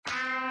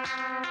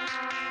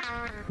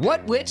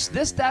What, which,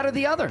 this, that, or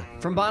the other?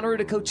 From Bonnaroo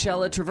to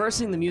Coachella,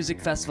 traversing the music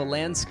festival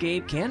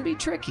landscape can be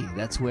tricky.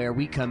 That's where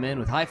we come in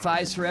with high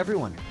fives for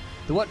everyone.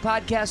 The What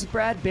Podcast with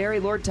Brad, Barry,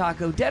 Lord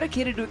Taco,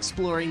 dedicated to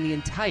exploring the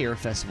entire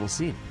festival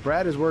scene.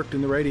 Brad has worked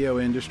in the radio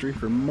industry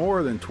for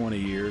more than 20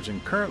 years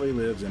and currently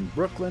lives in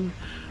Brooklyn,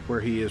 where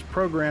he is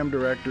program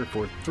director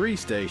for 3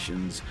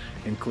 stations,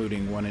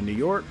 including one in New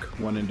York,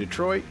 one in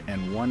Detroit,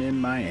 and one in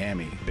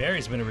Miami.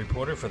 Barry's been a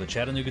reporter for the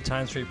Chattanooga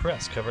Times-Free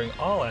Press, covering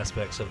all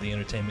aspects of the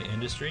entertainment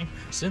industry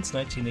since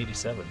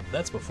 1987.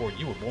 That's before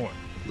you were born.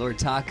 Lord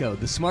Taco,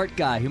 the smart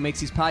guy who makes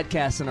these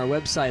podcasts on our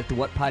website at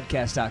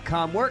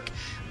thewhatpodcast.com work.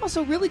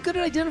 Also really good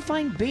at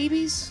identifying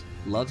babies,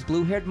 loves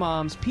blue-haired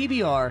moms,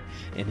 PBR,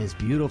 and his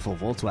beautiful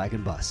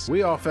Volkswagen bus.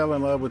 We all fell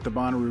in love with the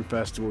Bonnaroo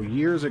Festival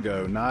years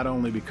ago, not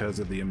only because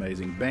of the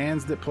amazing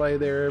bands that play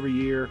there every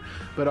year,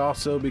 but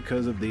also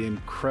because of the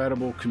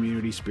incredible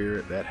community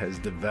spirit that has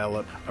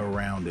developed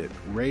around it.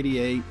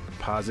 Radiate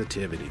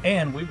positivity.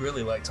 And we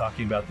really like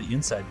talking about the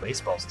inside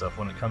baseball stuff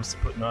when it comes to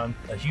putting on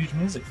a huge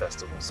music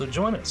festival. So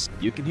join us.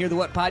 You can hear the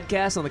What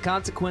Podcast on the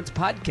Consequence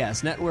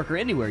Podcast Network or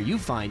anywhere you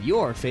find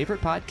your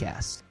favorite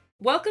podcasts.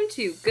 Welcome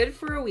to Good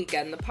for a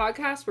Weekend, the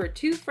podcast where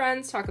 2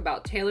 friends talk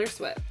about Taylor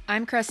Swift.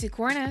 I'm Cressy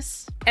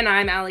Cornice. And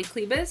I'm Allie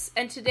Klebus,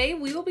 and today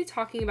we will be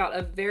talking about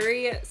a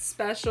very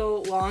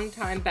special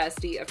longtime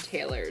bestie of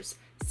Taylor's,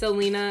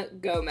 Selena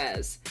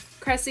Gomez.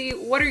 Cressy,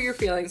 what are your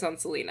feelings on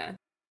Selena?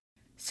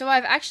 So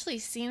I've actually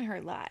seen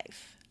her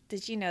live.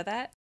 Did you know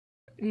that?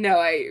 No,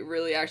 I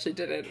really actually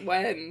didn't.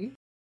 When?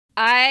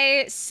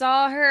 I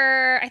saw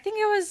her, I think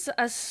it was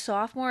a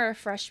sophomore or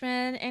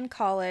freshman in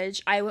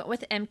college. I went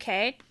with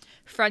MK.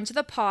 Friend to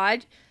the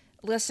pod.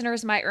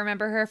 Listeners might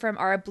remember her from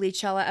our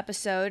Bleachella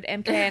episode.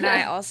 MK and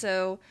I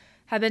also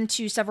have been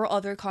to several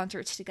other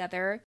concerts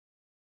together.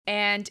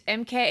 And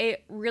MK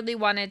really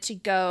wanted to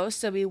go,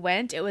 so we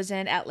went. It was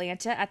in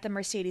Atlanta at the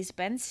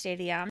Mercedes-Benz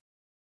Stadium.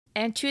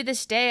 And to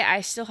this day,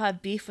 I still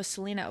have beef with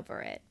Selena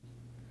over it.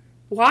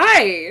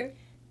 Why?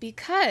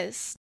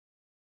 Because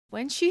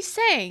when she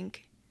sang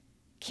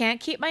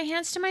Can't Keep My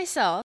Hands to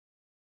Myself,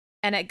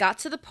 and it got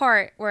to the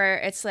part where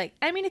it's like,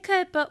 I mean, it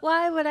could, but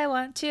why would I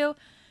want to?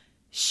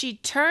 She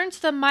turned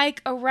the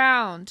mic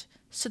around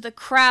so the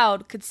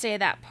crowd could say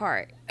that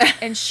part.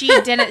 And she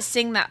didn't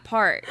sing that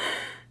part.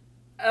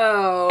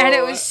 Oh. And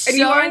it was so... And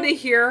you wanted to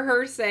hear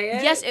her say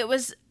it? Yes, it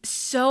was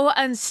so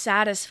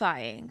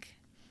unsatisfying.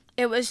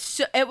 It was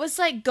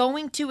like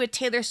going to a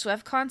Taylor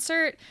Swift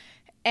concert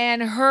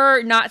and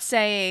her not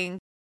saying...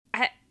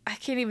 I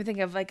can't even think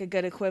of like a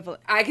good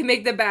equivalent. I can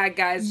make the bad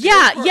guys.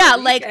 Yeah,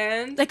 like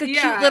a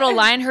yeah. cute little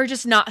line, her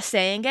just not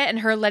saying it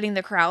and her letting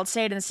the crowd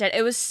say it instead.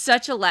 It was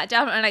such a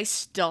letdown, and I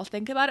still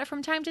think about it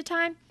from time to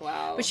time.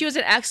 Wow. But she was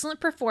an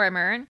excellent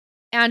performer,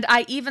 and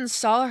I even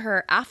saw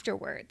her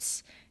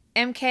afterwards.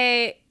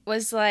 MK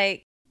was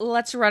like,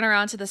 let's run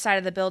around to the side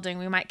of the building.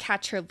 We might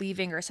catch her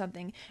leaving or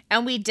something.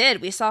 And we did.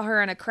 We saw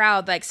her in a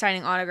crowd, like,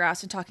 signing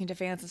autographs and talking to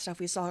fans and stuff.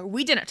 We saw her.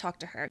 We didn't talk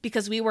to her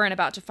because we weren't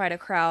about to fight a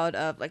crowd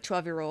of, like,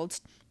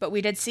 12-year-olds. But we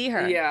did see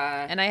her.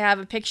 Yeah. And I have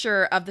a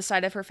picture of the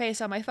side of her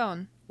face on my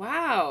phone.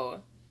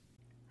 Wow.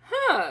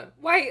 Huh.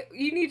 Why?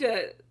 You need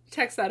to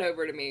text that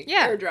over to me.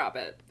 Yeah. Or drop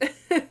it.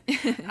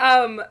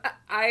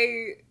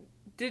 I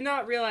did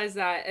not realize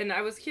that, and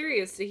I was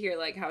curious to hear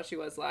like how she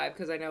was live,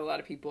 because I know a lot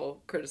of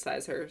people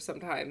criticize her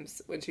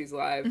sometimes when she's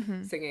live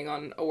singing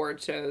on award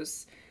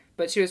shows,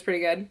 but she was pretty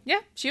good.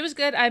 Yeah, she was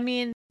good. I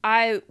mean,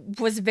 I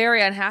was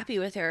very unhappy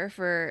with her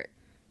for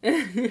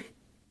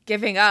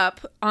giving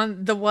up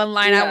on the one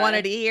line I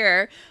wanted to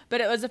hear,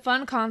 but it was a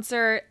fun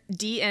concert.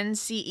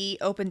 DNCE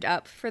opened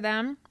up for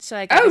them, so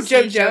I got to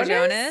see Joe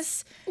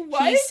Jonas.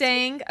 What? He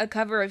sang a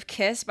cover of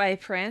Kiss by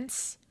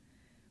Prince,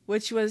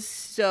 which was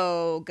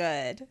so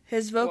good.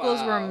 His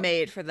vocals were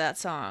made for that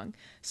song.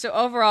 So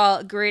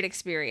overall, great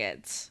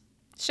experience.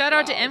 Shout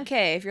out to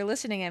MK. If you're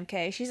listening,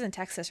 MK, she's in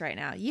Texas right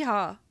now.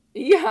 Yeehaw.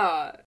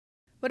 Yeah.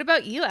 What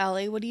about you,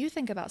 Ellie? What do you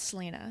think about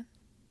Selena?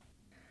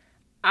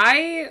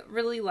 I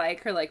really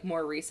like her like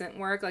more recent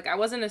work. Like I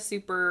wasn't a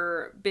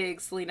super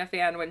big Selena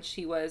fan when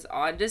she was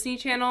on Disney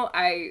Channel.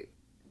 I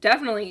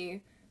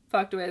definitely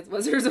fucked with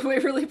Wizards of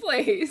Waverly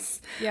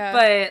Place. Yeah.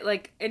 But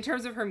like in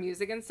terms of her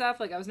music and stuff,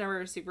 like I was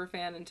never a super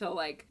fan until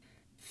like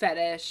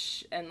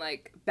Fetish and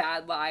like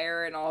Bad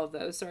Liar and all of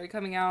those started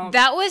coming out.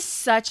 That was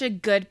such a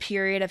good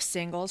period of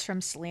singles from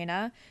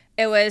Selena.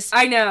 It was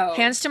I know.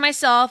 Hands to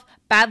Myself,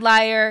 Bad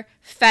Liar,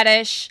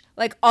 Fetish.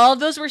 Like all of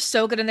those were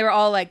so good, and they were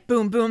all like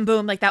boom, boom,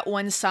 boom, like that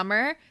one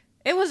summer.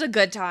 It was a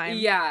good time.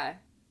 Yeah.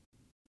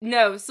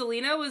 No,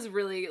 Selena was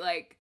really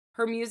like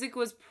her music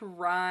was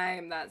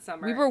prime that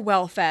summer. We were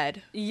well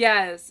fed.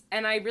 Yes,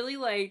 and I really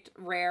liked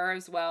Rare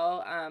as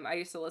well. I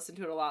used to listen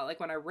to it a lot, like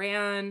when I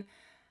ran.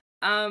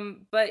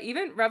 But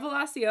even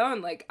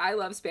Revelacion, like I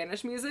love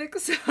Spanish music,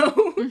 so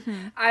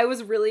I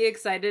was really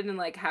excited and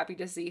like happy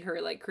to see her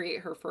like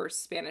create her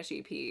first Spanish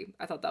EP.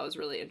 I thought that was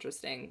really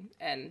interesting,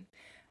 and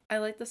I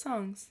like the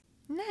songs.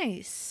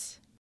 Nice.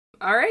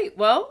 All right,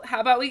 well, how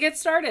about we get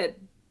started?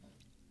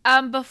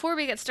 Before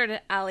we get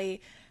started,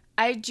 Allie,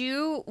 I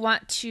do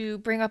want to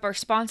bring up our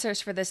sponsors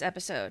for this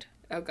episode.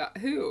 Oh God,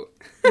 who?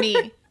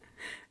 Me.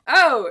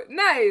 Oh,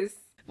 nice.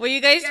 Will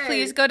you guys Yay.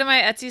 please go to my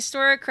Etsy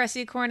store,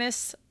 Cressy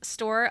Cornice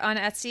store on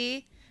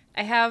Etsy?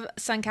 I have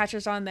sun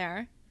catchers on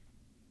there.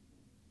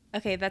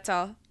 Okay, that's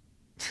all.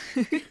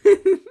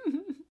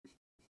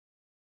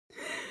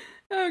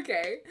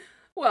 Okay.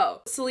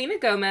 Well, Selena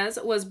Gomez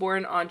was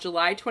born on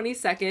July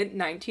 22nd,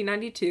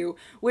 1992,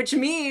 which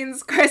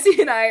means Cressy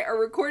and I are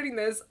recording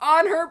this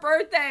on her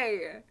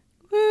birthday.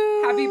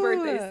 Woo! Happy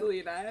birthday,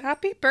 Selena.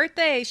 Happy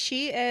birthday.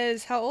 She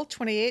is how old?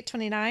 28,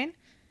 29?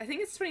 I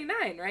think it's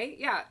 29, right?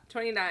 Yeah,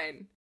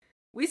 29.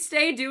 We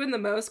stay doing the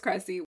most,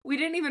 Cressy. We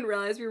didn't even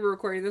realize we were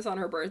recording this on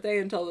her birthday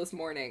until this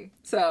morning.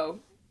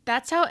 So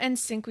That's how in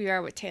sync we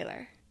are with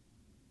Taylor.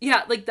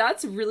 yeah, like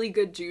that's really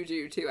good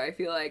juju too, I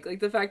feel like. Like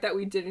the fact that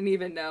we didn't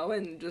even know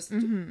and just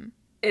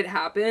it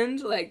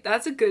happened, like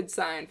that's a good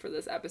sign for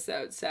this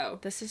episode. So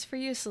This is for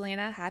you,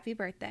 Selena. Happy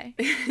birthday.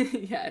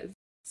 yes.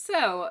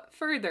 So,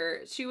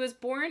 further, she was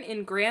born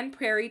in Grand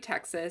Prairie,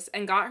 Texas,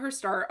 and got her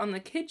start on the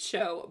kids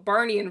show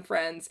Barney and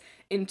Friends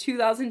in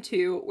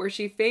 2002, where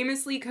she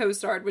famously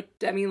co-starred with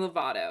Demi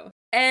Lovato.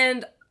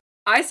 And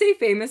I say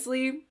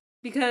famously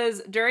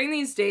because during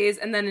these days,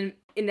 and then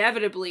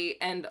inevitably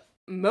and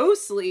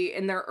mostly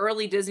in their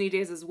early Disney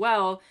days as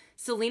well,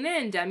 Selena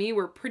and Demi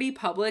were pretty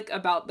public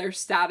about their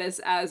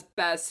status as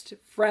best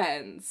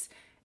friends.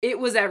 It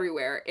was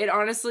everywhere.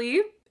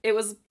 It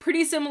was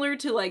pretty similar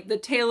to like the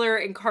Taylor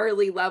and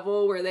Carly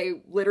level where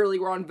they literally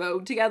were on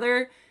Vogue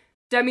together.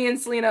 Demi and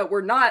Selena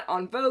were not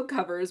on Vogue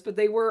covers, but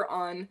they were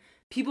on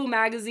People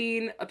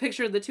magazine, a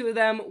picture of the two of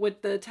them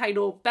with the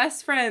title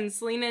Best Friends,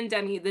 Selena and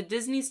Demi. The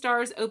Disney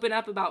stars open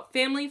up about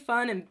family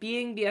fun and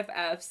being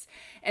BFFs.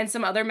 And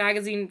some other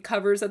magazine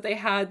covers that they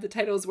had, the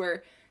titles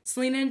were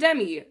Selena and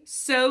Demi,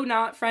 So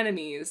Not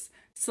Frenemies.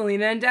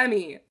 Selena and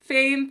Demi,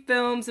 Fame,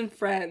 Films, and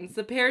Friends.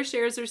 The pair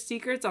shares their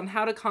secrets on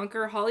how to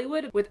conquer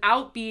Hollywood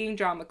without being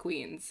drama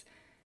queens.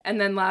 And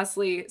then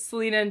lastly,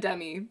 Selena and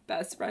Demi,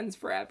 best friends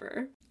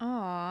forever.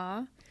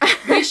 Aww.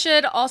 We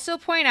should also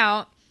point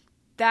out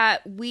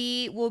that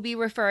we will be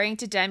referring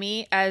to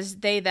Demi as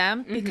they,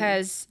 them,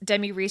 because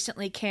Demi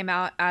recently came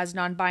out as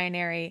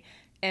non-binary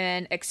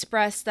and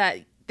expressed that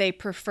they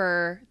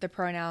prefer the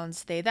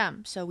pronouns they,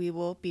 them. So we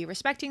will be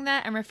respecting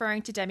that and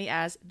referring to Demi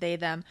as they,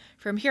 them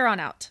from here on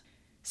out.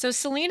 So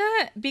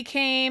Selena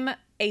became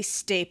a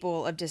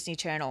staple of Disney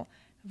Channel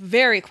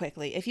very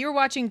quickly. If you were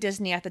watching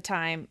Disney at the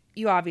time,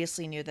 you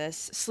obviously knew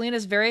this.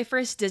 Selena's very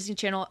first Disney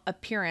Channel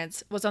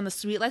appearance was on The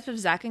Sweet Life of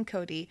Zack and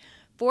Cody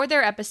for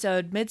their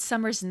episode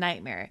Midsummer's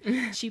Nightmare.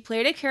 She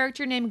played a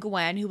character named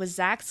Gwen, who was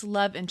Zack's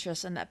love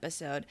interest in the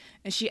episode,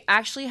 and she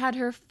actually had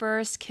her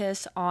first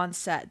kiss on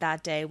set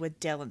that day with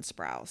Dylan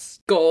Sprouse.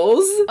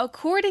 Goals?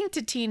 According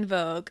to Teen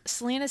Vogue,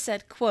 Selena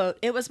said, quote,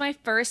 "It was my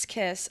first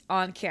kiss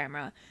on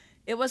camera.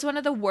 It was one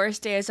of the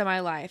worst days of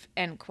my life,"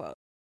 end quote.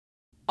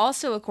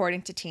 Also,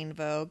 according to Teen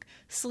Vogue,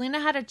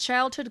 Selena had a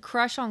childhood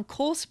crush on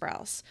Cole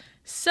Sprouse.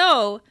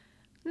 So,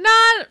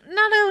 not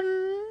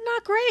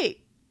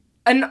great.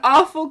 An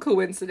awful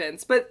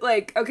coincidence. But,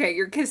 like, okay,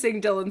 you're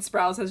kissing Dylan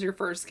Sprouse as your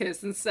first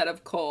kiss instead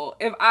of Cole.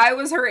 If I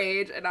was her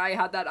age and I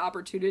had that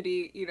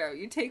opportunity, you know,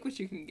 you take what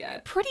you can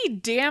get. Pretty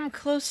damn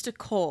close to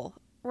Cole,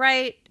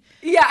 right?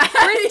 Yeah.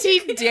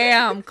 Pretty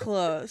damn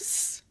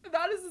close.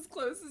 That is as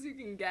close as you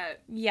can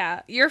get.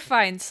 Yeah, you're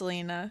fine,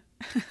 Selena.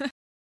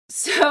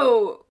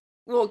 So,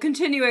 well,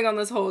 continuing on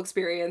this whole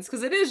experience,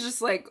 because it is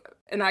just like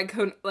an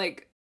icon,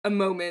 like a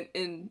moment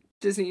in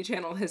Disney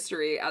Channel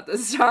history at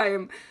this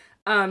time.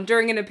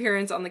 During an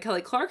appearance on the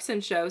Kelly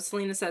Clarkson show,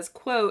 Selena says,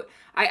 quote,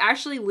 "I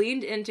actually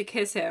leaned in to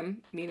kiss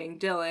him," meaning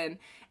Dylan,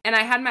 "and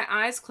I had my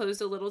eyes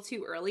closed a little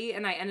too early,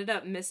 and I ended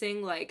up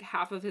missing like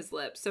half of his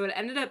lips. So it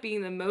ended up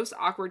being the most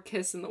awkward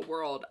kiss in the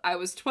world. I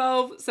was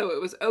 12, so it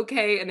was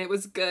okay, and it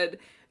was good.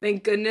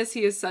 Thank goodness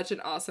he is such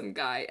an awesome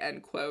guy,"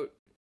 end quote.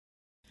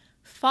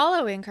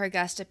 Following her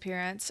guest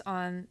appearance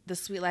on The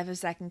Sweet Life of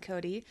Zack and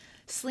Cody,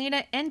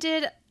 Selena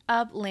ended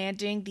up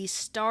landing the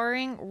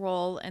starring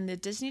role in the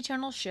Disney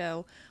Channel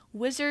show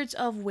Wizards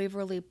of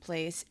Waverly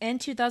Place in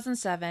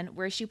 2007,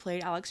 where she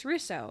played Alex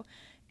Russo.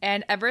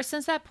 And ever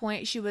since that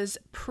point, she was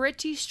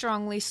pretty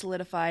strongly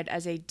solidified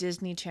as a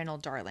Disney Channel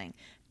darling.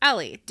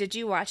 Ellie, did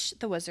you watch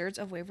The Wizards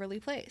of Waverly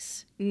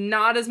Place?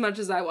 Not as much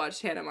as I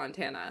watched Hannah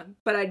Montana,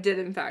 but I did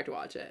in fact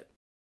watch it.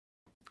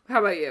 How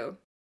about you?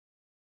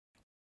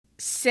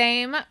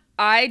 Same.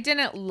 I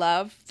didn't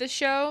love the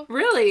show.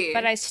 Really?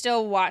 But I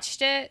still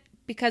watched it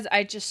because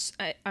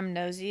I'm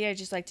nosy. I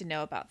just like to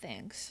know about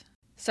things.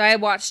 So I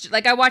watched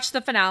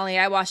the finale.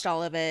 I watched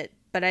all of it,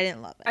 but I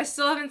didn't love it. I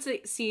still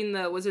haven't seen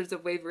the Wizards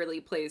of Waverly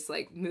Place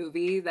like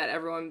movie that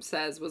everyone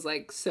says was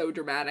like so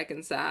dramatic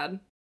and sad.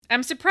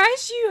 I'm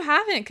surprised you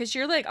haven't, because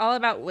you're like all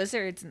about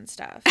wizards and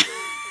stuff.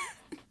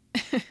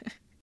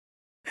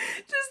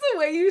 Just the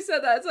way you said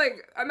that, it's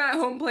like I'm at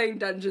home playing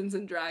Dungeons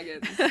and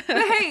Dragons. But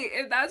hey,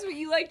 if that's what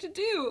you like to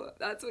do,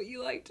 that's what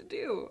you like to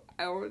do.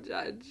 I won't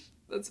judge.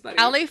 That's funny.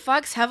 Allie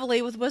fucks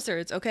heavily with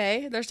wizards,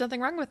 okay? There's nothing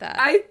wrong with that.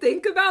 I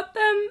think about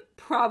them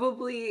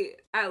probably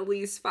at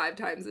least 5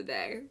 times a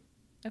day.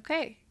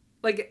 Okay.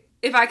 Like,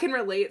 if I can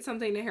relate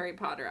something to Harry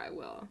Potter, I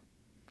will.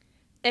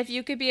 If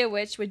you could be a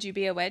witch, would you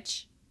be a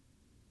witch?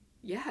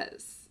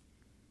 Yes.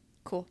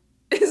 Cool.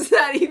 Is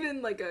that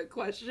even, like, a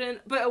question?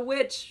 But a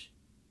witch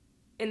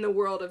in the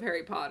world of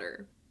Harry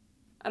Potter.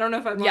 I don't know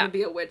if I'd want to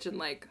be a witch in,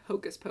 like,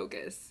 Hocus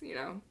Pocus, you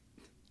know?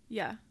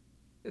 Yeah.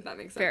 If that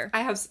makes sense. Fair.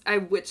 I have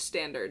witch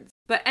standards.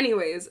 But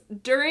anyways,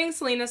 during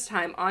Selena's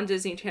time on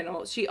Disney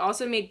Channel, she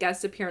also made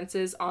guest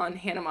appearances on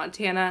Hannah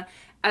Montana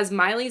as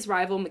Miley's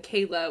rival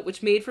Michaela,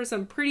 which made for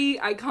some pretty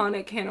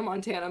iconic Hannah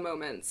Montana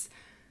moments.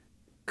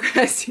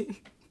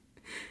 Cressy,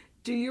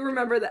 do you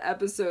remember the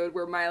episode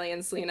where Miley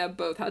and Selena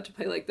both had to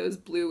play, like, those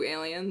blue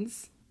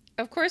aliens?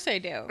 Of course I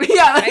do.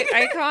 Yeah. Like,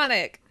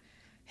 Iconic.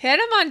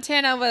 Hannah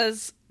Montana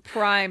was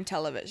prime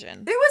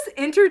television. it was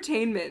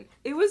entertainment.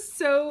 It was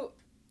so...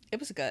 It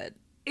was good.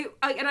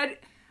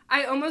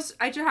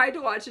 I tried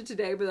to watch it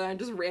today, but then I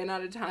just ran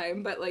out of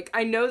time. But, like,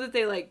 I know that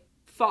they, like,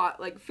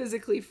 fought, like,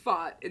 physically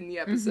fought in the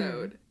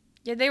episode.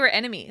 Yeah, they were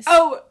enemies.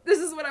 Oh, this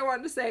is what I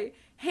wanted to say.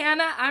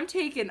 Hannah, I'm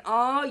taking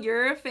all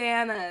your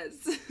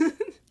fanas.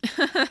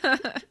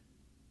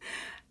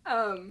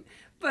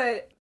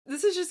 But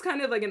this is just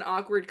kind of like an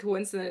awkward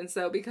coincidence,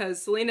 though,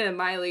 because Selena and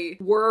Miley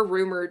were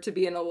rumored to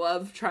be in a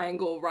love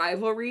triangle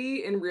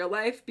rivalry in real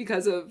life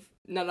because of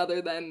none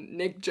other than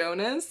Nick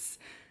Jonas.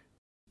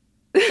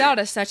 That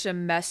is such a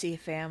messy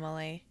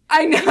family.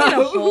 I know. We need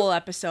a whole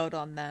episode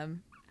on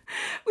them.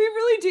 We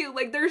really do.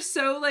 Like, they're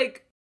so,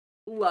 like,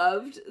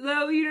 loved,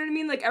 though, you know what I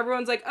mean? Like,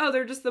 everyone's like, oh,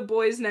 they're just the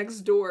boys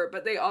next door,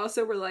 but they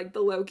also were, like,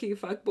 the low-key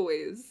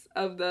fuckboys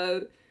of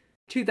the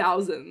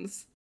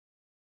 2000s.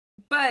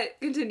 But,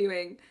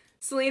 continuing,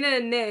 Selena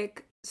and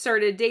Nick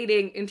started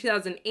dating in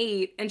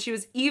 2008, and she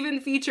was even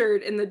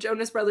featured in the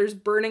Jonas Brothers'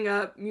 Burning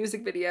Up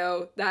music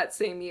video that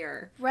same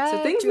year.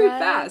 So things move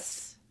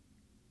fast.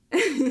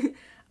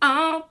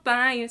 All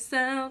by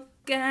yourself,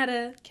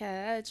 gotta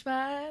catch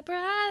my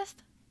breath.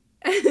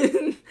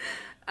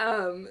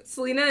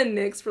 Selena and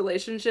Nick's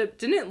relationship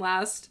didn't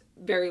last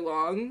very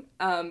long.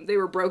 They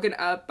were broken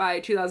up by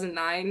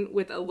 2009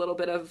 with a little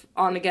bit of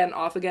on-again,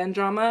 off-again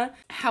drama.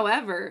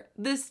 However,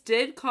 this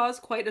did cause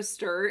quite a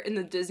stir in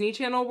the Disney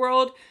Channel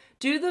world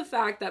due to the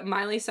fact that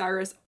Miley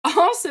Cyrus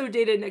also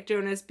dated Nick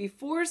Jonas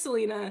before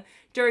Selena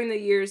during the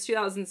years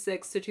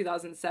 2006 to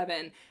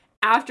 2007,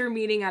 after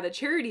meeting at a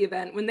charity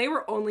event when they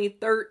were only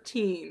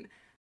 13.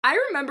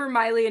 I remember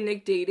Miley and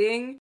Nick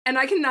dating, and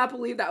I cannot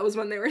believe that was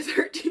when they were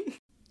 13.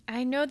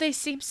 I know, they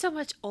seem so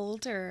much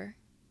older.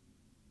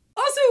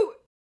 Also,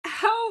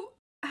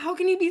 how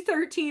can you be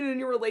 13 and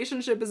your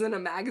relationship is in a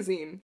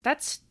magazine?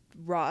 That's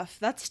rough.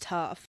 That's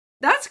tough.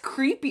 That's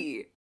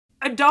creepy.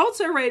 Adults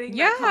are writing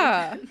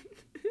that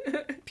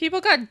content.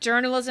 People got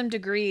journalism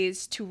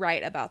degrees to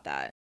write about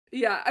that.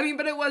 Yeah, I mean,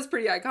 but it was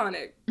pretty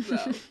iconic,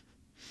 though.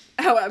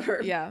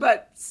 However, yeah.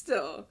 But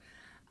still.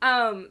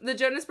 The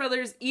Jonas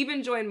Brothers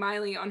even joined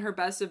Miley on her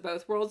Best of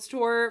Both Worlds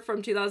tour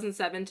from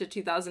 2007 to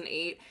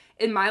 2008,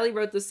 and Miley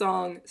wrote the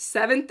song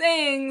 7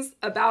 Things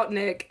about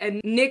Nick,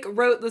 and Nick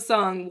wrote the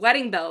song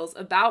Wedding Bells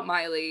about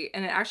Miley,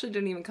 and it actually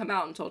didn't even come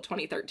out until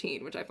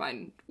 2013, which I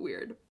find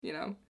weird, you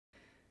know?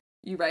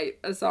 You write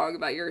a song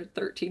about your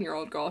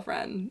 13-year-old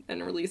girlfriend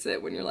and release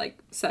it when you're like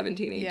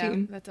 17, 18.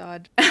 Yeah, that's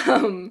odd.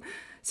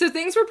 So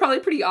things were probably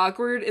pretty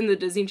awkward in the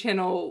Disney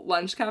Channel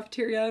lunch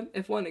cafeteria,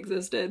 if one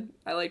existed.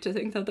 I like to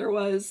think that there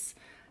was.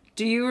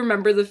 Do you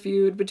remember the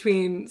feud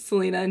between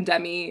Selena and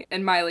Demi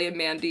and Miley and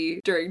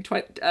Mandy during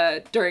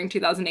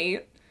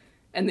 2008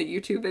 and the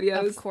YouTube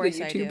videos? Of course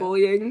the I YouTube do.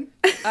 bullying.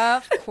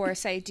 Of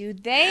course I do.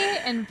 They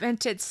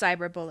invented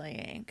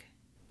cyberbullying.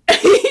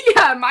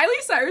 Yeah, Miley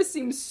Cyrus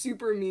seems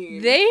super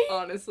mean. They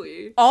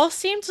honestly all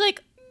seemed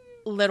like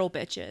little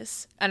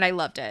bitches, and I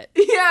loved it.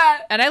 Yeah.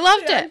 And I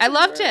loved yeah, it. I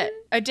loved it.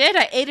 I did.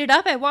 I ate it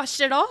up. I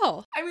watched it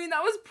all. I mean,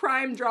 that was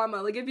prime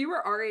drama. Like, if you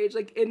were our age,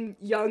 like in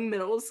young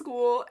middle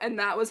school, and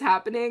that was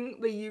happening,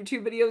 the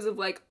YouTube videos of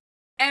like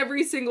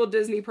every single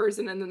Disney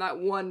person and then that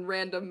one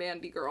random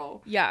Mandy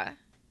girl. Yeah.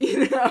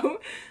 You know?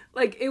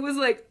 Like, it was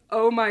like,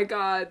 oh my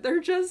god, they're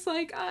just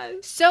like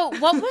us. So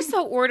what was the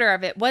order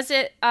of it? Was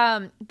it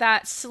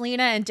that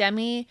Selena and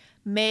Demi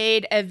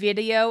made a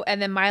video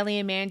and then Miley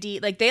and Mandy,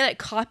 like, they like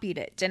copied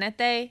it, didn't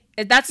they?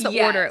 That's the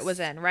order it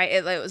was in, right?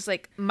 It was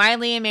like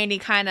Miley and Mandy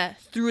kind of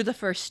threw the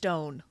first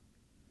stone.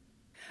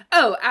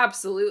 Oh,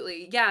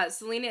 absolutely. Yeah,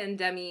 Selena and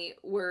Demi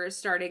were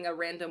starting a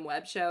random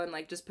web show and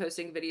like just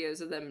posting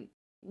videos of them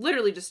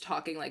literally just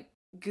talking like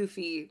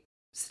goofy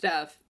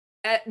stuff,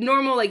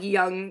 normal like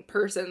young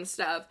person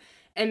stuff,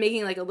 and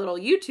making like a little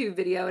YouTube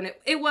video, and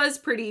it was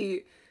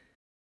pretty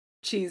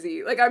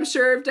cheesy. Like, I'm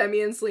sure if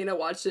Demi and Selena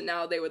watched it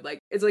now, they would like,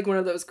 it's like one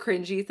of those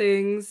cringy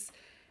things.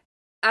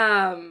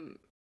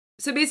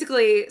 So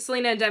basically,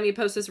 Selena and Demi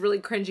post this really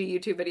cringy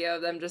YouTube video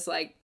of them just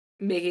like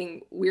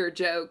making weird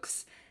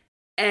jokes,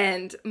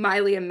 and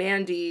Miley and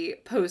Mandy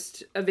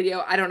post a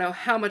video, I don't know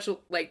how much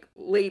like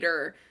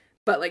later,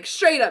 but like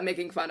straight up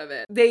making fun of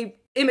it. They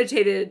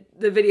imitated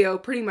the video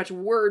pretty much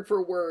word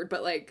for word,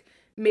 but like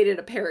made it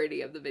a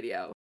parody of the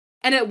video.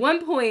 And at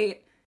one point,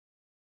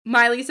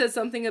 Miley said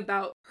something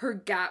about her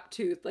gap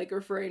tooth, like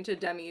referring to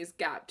Demi's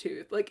gap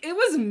tooth. Like, it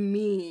was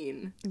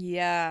mean.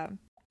 Yeah.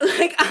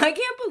 Like, I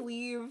can't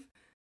believe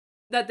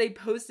that they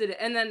posted it.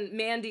 And then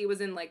Mandy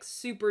was in like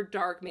super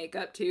dark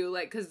makeup too,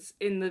 like, because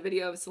in the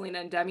video of Selena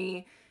and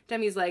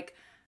Demi's like,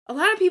 a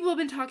lot of people have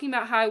been talking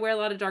about how I wear a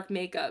lot of dark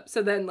makeup.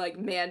 So then like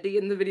Mandy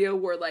in the video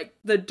wore like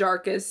the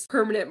darkest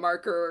permanent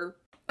marker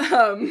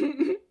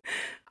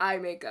eye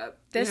makeup.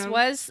 This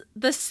was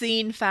the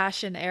scene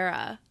fashion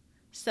era,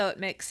 so it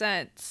makes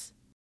sense.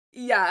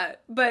 Yeah,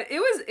 but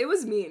it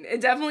was mean. It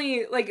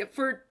definitely, like,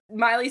 for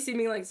Miley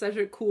seeming like such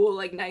a cool,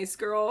 like, nice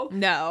girl.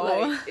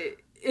 No.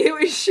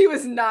 Like, she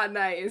was not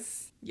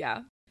nice.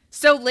 Yeah.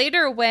 So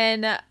later,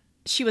 when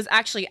she was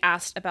actually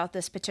asked about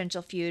this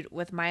potential feud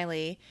with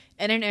Miley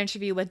in an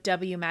interview with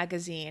W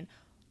Magazine,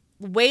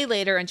 way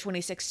later in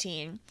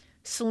 2016,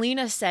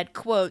 Selena said,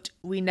 quote,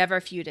 "We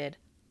never feuded.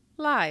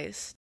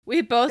 Lies.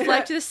 We both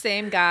liked the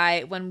same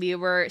guy when we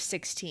were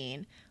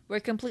 16. We're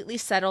completely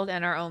settled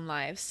in our own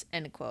lives,"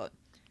 end quote.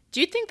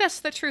 Do you think that's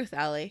the truth,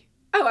 Allie?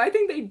 Oh, I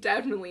think they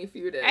definitely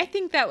feuded. I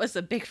think that was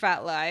a big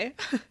fat lie.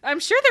 I'm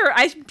sure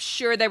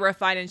they were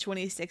fine in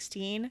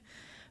 2016,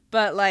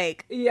 but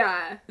like,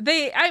 yeah,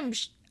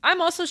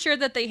 I'm also sure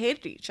that they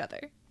hated each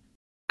other.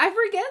 I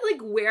forget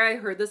like where I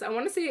heard this. I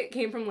want to say it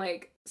came from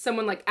like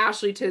someone like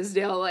Ashley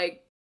Tisdale,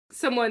 like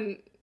someone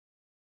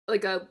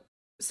like a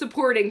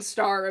supporting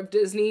star of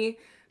Disney.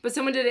 But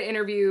someone did an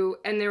interview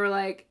and they were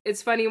like,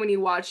 it's funny when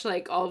you watch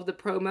like all of the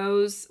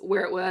promos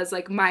where it was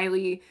like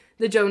Miley,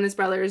 the Jonas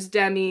Brothers,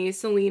 Demi,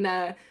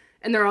 Selena,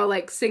 and they're all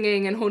like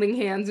singing and holding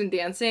hands and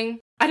dancing.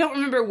 I don't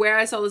remember where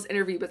I saw this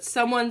interview, but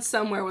someone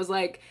somewhere was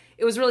like,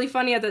 it was really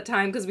funny at that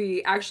time because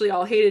we actually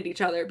all hated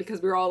each other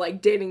because we were all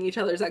like dating each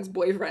other's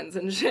ex-boyfriends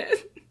and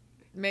shit.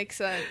 Makes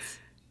sense.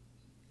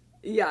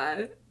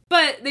 Yeah.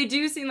 But they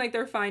do seem like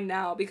they're fine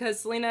now because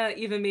Selena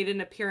even made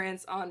an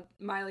appearance on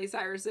Miley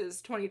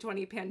Cyrus's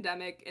 2020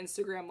 pandemic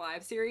Instagram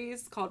live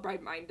series called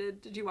Bride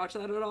Minded. Did you watch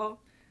that at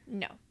all?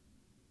 No.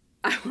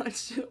 I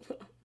watched it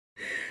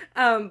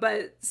a little.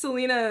 But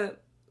Selena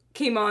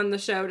came on the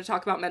show to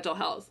talk about mental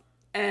health.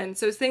 And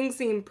so things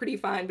seem pretty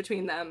fine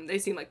between them. They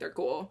seem like they're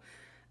cool.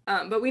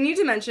 But we need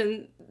to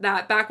mention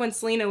that back when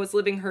Selena was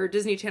living her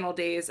Disney Channel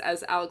days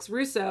as Alex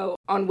Russo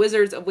on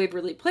Wizards of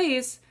Waverly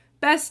Place,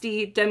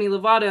 bestie Demi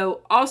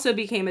Lovato also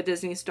became a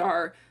Disney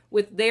star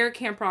with their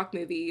Camp Rock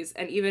movies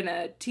and even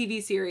a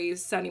TV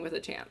series, Sunny with a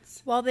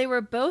Chance. While they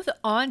were both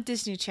on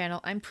Disney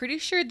Channel, I'm pretty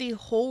sure the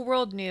whole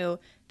world knew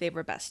they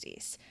were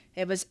besties.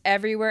 It was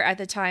everywhere at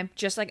the time,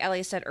 just like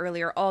Ellie said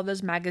earlier, all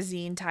those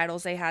magazine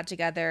titles they had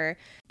together.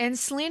 And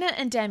Selena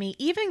and Demi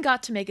even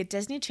got to make a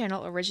Disney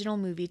Channel original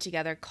movie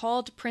together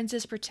called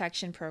Princess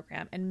Protection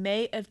Program in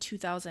May of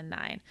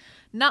 2009.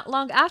 Not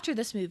long after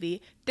this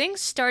movie,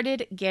 things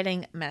started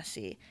getting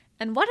messy.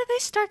 And what did they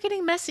start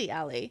getting messy,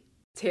 Allie?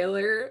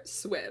 Taylor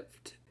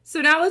Swift.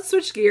 So now let's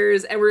switch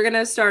gears and we're going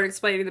to start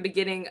explaining the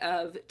beginning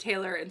of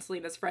Taylor and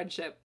Selena's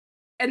friendship.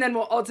 And then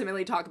we'll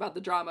ultimately talk about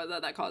the drama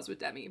that caused with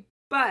Demi.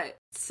 But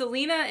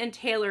Selena and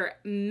Taylor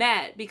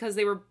met because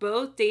they were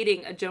both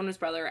dating a Jonas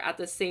brother at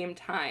the same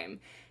time.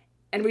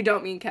 And we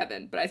don't mean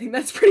Kevin, but I think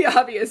that's pretty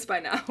obvious by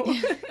now.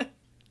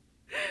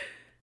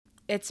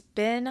 It's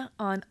been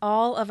on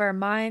all of our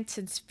minds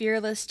since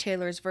Fearless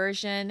Taylor's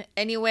version.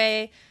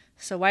 Anyway,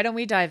 so why don't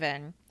we dive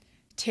in?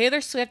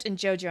 Taylor Swift and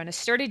Joe Jonas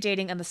started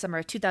dating in the summer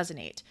of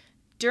 2008.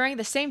 During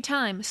the same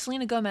time,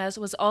 Selena Gomez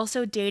was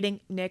also dating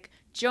Nick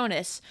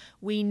Jonas.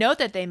 We know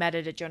that they met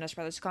at a Jonas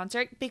Brothers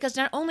concert because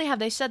not only have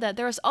they said that,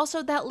 there was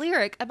also that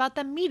lyric about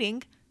them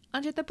meeting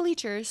under the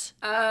bleachers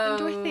in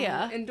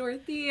Dorothea. In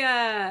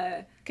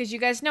Dorothea. Because you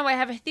guys know I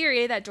have a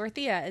theory that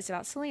Dorothea is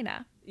about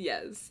Selena.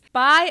 Yes.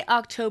 By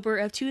October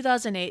of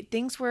 2008,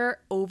 things were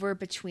over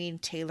between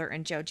Taylor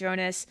and Joe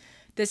Jonas.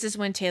 This is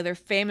when Taylor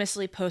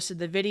famously posted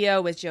the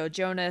video with Joe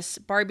Jonas'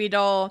 Barbie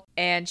doll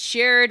and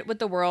shared with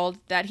the world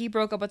that he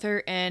broke up with her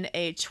in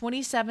a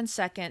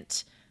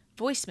 27-second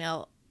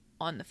voicemail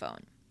on the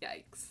phone.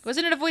 Yikes.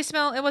 Wasn't it a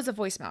voicemail? It was a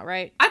voicemail,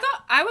 right?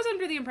 I was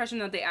under the impression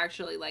that they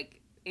actually,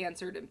 like,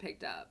 answered and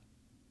picked up.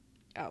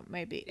 Oh,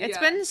 maybe. It's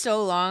been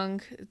so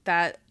long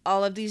that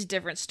all of these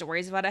different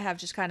stories about it have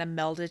just kind of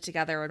melded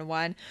together in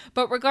one.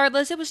 But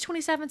regardless, it was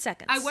 27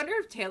 seconds. I wonder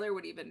if Taylor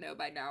would even know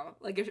by now.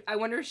 Like, I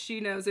wonder if she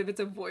knows if it's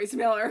a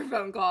voicemail or a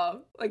phone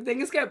call. Like,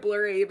 things get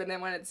blurry even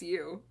then when it's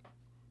you.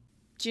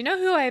 Do you know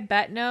who I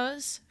bet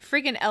knows?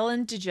 Freaking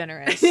Ellen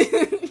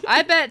DeGeneres.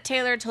 I bet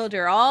Taylor told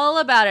her all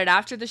about it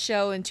after the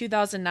show in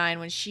 2009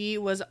 when she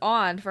was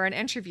on for an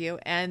interview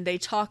and they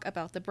talk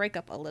about the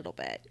breakup a little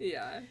bit.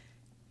 Yeah.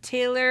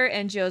 Taylor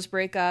and Joe's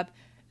breakup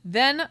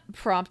then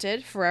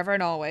prompted Forever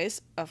and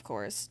Always, of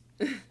course,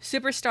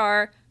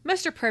 Superstar,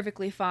 Mr.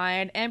 Perfectly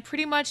Fine, and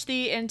pretty much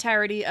the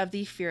entirety of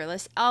the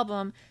Fearless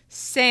album,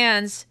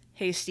 sans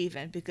Hey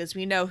Stephen, because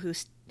we know who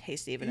Hey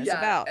Stephen is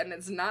about. And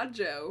it's not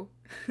Joe.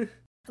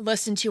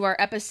 Listen to our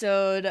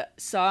episode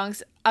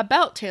Songs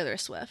About Taylor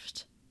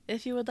Swift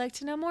if you would like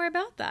to know more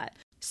about that.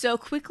 So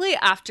quickly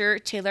after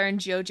Taylor and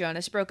Joe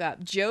Jonas broke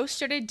up, Joe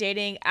started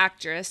dating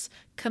actress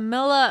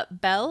Camilla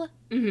Bell.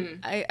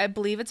 I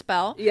believe it's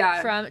Bell.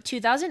 Yeah. From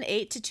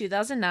 2008 to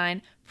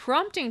 2009,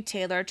 prompting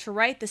Taylor to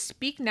write the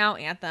Speak Now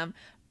anthem,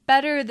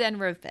 Better Than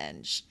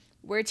Revenge,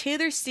 where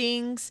Taylor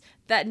sings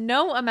that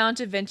no amount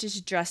of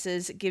vintage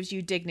dresses gives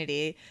you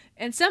dignity,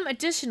 and some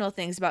additional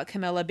things about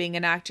Camilla being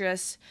an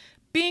actress,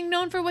 being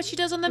known for what she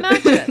does on the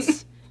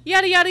mattress.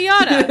 Yada, yada,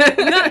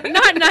 yada.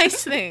 Not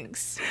nice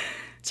things.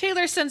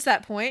 Taylor, since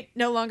that point,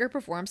 no longer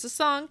performs the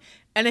song,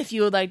 and if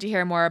you would like to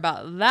hear more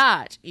about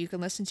that, you can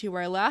listen to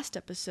our last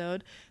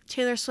episode,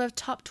 Taylor Swift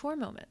Top Tour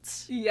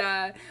Moments.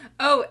 Yeah.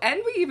 Oh,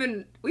 and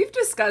we've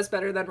discussed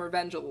Better Than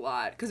Revenge a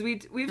lot, because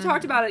we've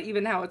talked about it,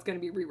 even how it's going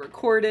to be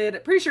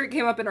re-recorded. Pretty sure it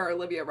came up in our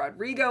Olivia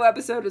Rodrigo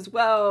episode as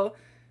well.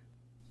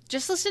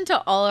 Just listen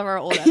to all of our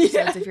old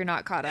episodes if you're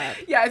not caught up.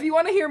 Yeah, if you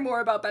want to hear more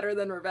about Better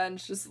Than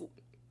Revenge, just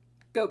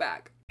go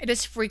back. It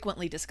is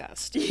frequently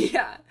discussed.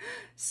 Yeah.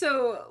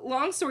 So,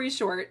 long story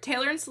short,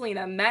 Taylor and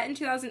Selena met in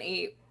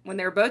 2008 when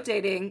they were both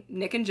dating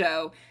Nick and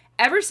Joe.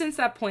 Ever since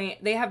that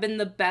point, they have been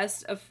the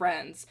best of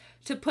friends.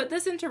 To put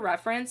this into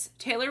reference,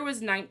 Taylor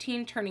was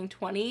 19 turning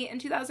 20 in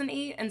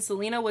 2008, and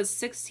Selena was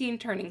 16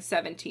 turning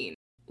 17.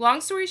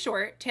 Long story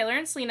short, Taylor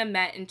and Selena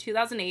met in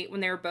 2008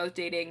 when they were both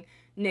dating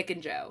Nick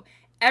and Joe.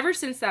 Ever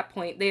since that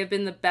point, they have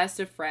been the best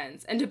of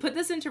friends. And to put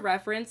this into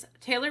reference,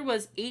 Taylor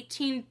was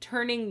 18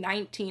 turning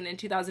 19 in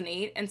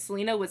 2008, and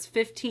Selena was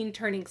 15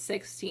 turning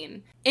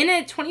 16. In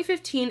a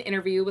 2015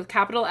 interview with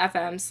Capital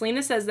FM,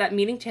 Selena says that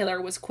meeting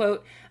Taylor was,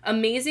 quote,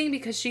 amazing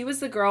because she was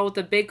the girl with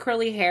the big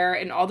curly hair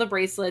and all the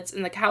bracelets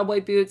and the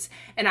cowboy boots,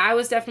 and I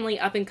was definitely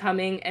up and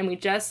coming, and we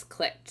just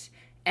clicked,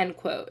 end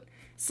quote.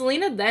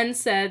 Selena then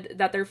said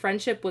that their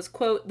friendship was,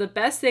 quote, the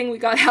best thing we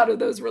got out of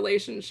those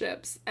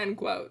relationships, end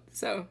quote.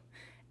 So,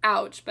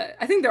 ouch, but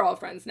I think they're all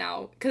friends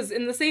now. Because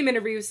in the same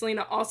interview,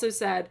 Selena also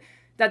said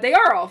that they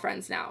are all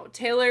friends now.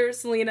 Taylor,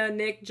 Selena,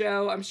 Nick,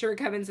 Joe, I'm sure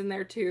Kevin's in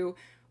there too,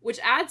 which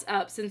adds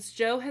up since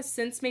Joe has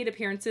since made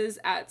appearances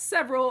at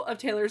several of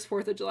Taylor's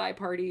 4th of July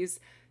parties.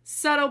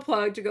 Subtle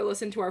plug to go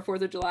listen to our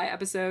 4th of July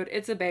episode.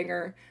 It's a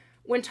banger.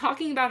 When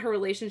talking about her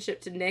relationship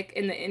to Nick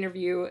in the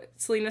interview,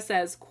 Selena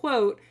says,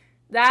 quote,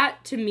 that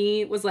to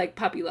me was like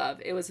puppy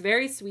love. It was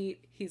very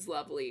sweet. He's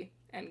lovely,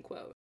 end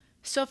quote.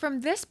 So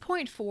from this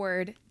point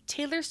forward,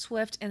 Taylor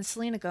Swift and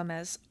Selena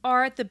Gomez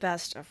are the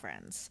best of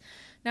friends.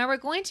 Now we're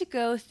going to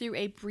go through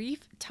a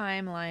brief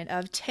timeline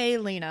of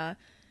Taylena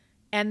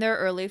and their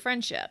early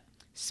friendship.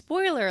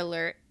 Spoiler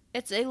alert,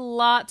 it's a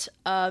lot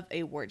of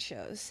award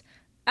shows.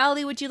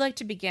 Allie, would you like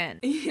to begin?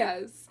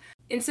 Yes.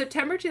 In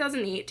September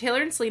 2008,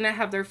 Taylor and Selena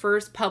have their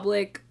first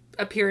public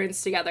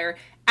appearance together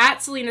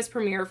at Selena's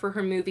premiere for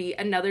her movie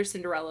Another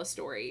Cinderella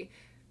Story,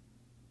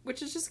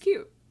 which is just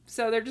cute.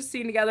 So they're just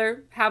seen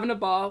together, having a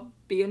ball,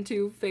 being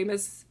two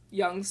famous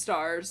young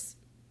stars,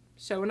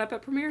 showing up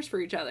at premieres for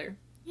each other.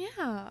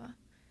 Yeah.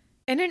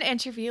 In an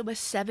interview with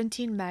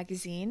 17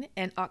 magazine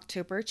in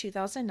October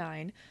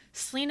 2009,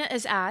 Selena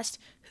is asked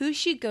who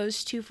she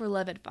goes to for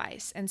love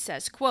advice and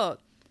says,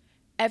 quote,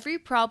 every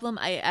problem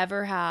I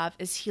ever have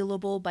is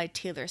healable by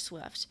Taylor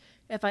Swift.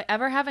 If I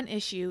ever have an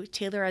issue,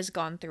 Taylor has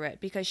gone through it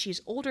because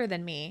she's older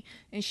than me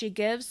and she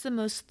gives the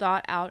most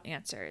thought out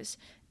answers.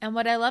 And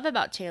what I love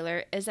about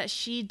Taylor is that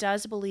she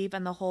does believe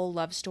in the whole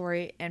love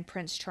story and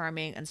Prince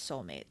Charming and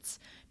soulmates.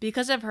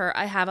 Because of her,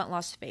 I haven't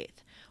lost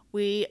faith.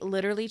 We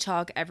literally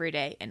talk every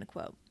day, end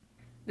quote.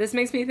 This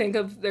makes me think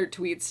of their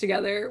tweets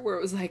together where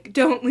it was like,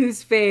 don't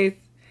lose faith.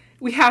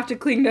 We have to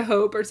cling to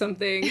hope or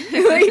something.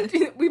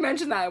 Like, we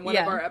mentioned that in one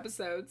of our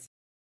episodes.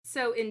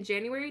 So in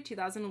January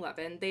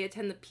 2011, they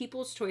attend the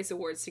People's Choice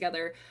Awards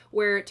together,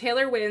 where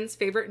Taylor wins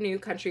Favorite New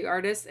Country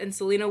Artist and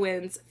Selena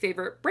wins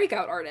Favorite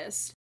Breakout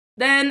Artist.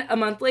 Then, a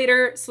month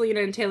later,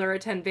 Selena and Taylor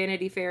attend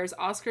Vanity Fair's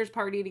Oscars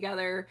party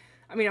together.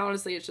 I mean,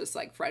 honestly, it's just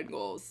like friend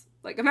goals.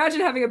 Like,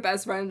 imagine having a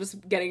best friend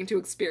just getting to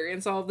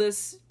experience all of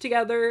this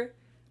together,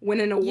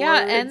 winning awards. Yeah,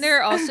 and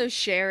they're also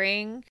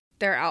sharing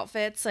their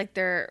outfits, like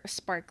their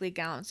sparkly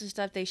gowns and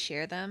stuff. They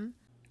share them.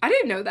 I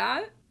didn't know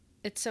that.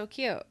 It's so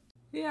cute.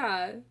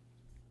 Yeah.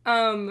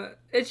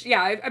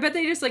 I bet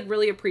they just, like,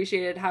 really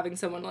appreciated having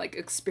someone, like,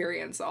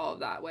 experience all of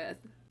that with.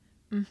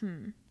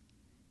 Mm-hmm.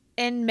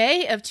 In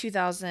May of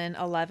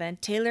 2011,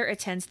 Taylor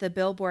attends the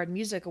Billboard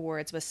Music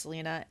Awards with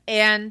Selena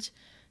and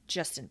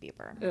Justin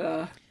Bieber.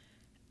 Ugh.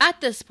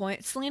 At this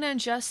point, Selena and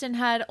Justin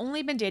had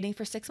only been dating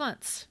for 6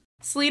 months.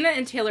 Selena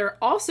and Taylor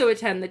also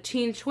attend the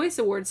Teen Choice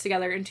Awards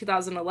together in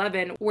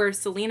 2011, where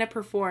Selena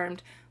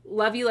performed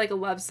Love You Like a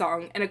Love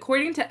Song. And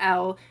according to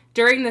Elle,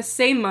 during the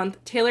same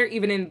month, Taylor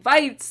even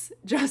invites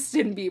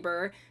Justin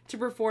Bieber to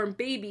perform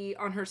Baby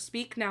on her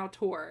Speak Now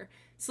tour.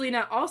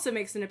 Selena also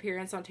makes an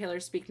appearance on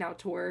Taylor's Speak Now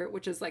tour,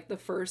 which is like the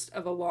first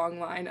of a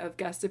long line of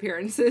guest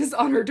appearances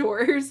on her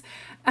tours.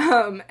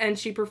 And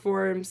she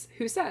performs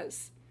Who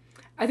Says?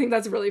 I think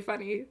that's really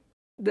funny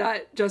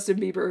that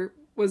Justin Bieber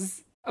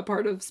was a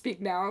part of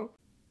Speak Now.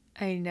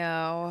 I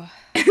know.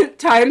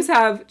 Times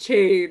have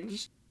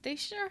changed. They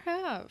sure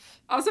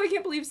have. Also, I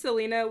can't believe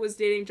Selena was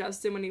dating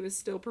Justin when he was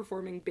still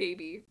performing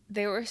Baby.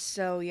 They were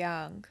so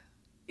young.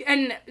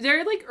 And there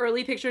are, like,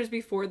 early pictures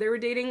before they were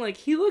dating. Like,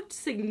 he looked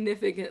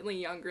significantly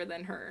younger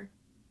than her.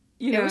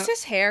 You know? It was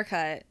his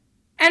haircut.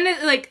 And,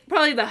 it, like,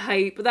 probably the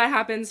height, but that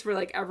happens for,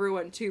 like,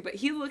 everyone, too. But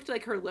he looked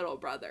like her little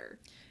brother.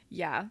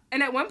 Yeah.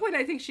 And at one point,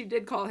 I think she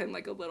did call him,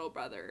 like, a little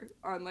brother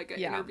on, like, an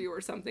interview or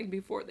something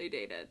before they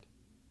dated.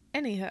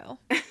 Anyhow.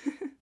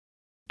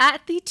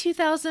 At the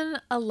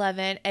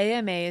 2011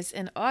 AMAs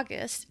in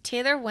August,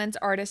 Taylor wins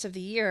Artist of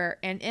the Year,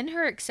 and in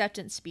her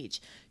acceptance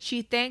speech,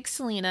 she thanks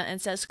Selena and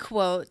says,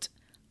 quote,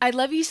 "I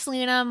love you,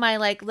 Selena, my,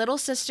 like, little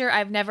sister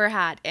I've never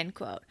had," end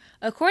quote.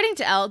 According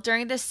to Elle,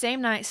 during this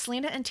same night,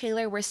 Selena and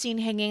Taylor were seen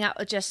hanging out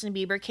with Justin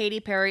Bieber, Katy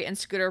Perry, and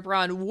Scooter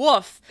Braun.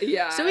 Woof!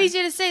 Yeah. So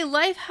easy to say,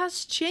 life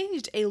has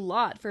changed a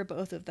lot for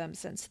both of them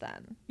since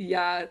then.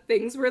 Yeah,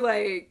 things were,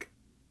 like,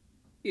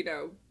 you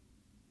know,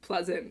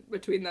 pleasant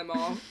between them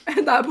all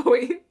at that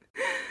point.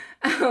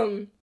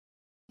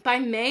 By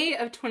May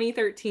of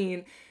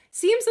 2013,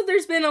 seems that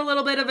there's been a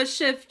little bit of a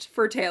shift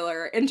for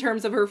Taylor in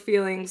terms of her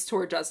feelings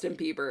toward Justin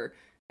Bieber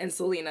and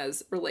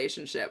Selena's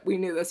relationship. We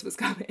knew this was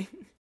coming.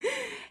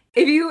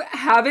 If you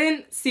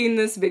haven't seen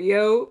this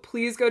video,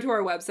 please go to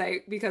our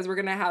website because we're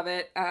going to have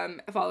it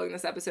following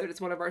this episode.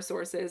 It's one of our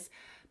sources.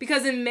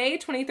 Because in May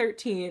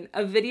 2013,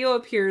 a video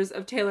appears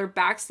of Taylor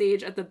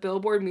backstage at the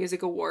Billboard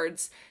Music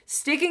Awards,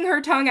 sticking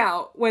her tongue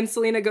out when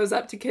Selena goes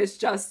up to kiss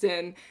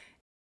Justin.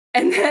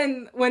 And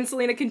then when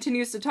Selena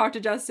continues to talk to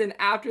Justin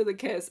after the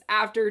kiss,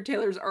 after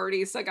Taylor's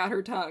already stuck out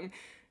her tongue,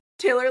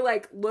 Taylor,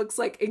 like, looks,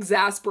 like,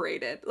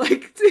 exasperated.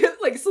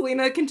 Like,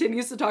 Selena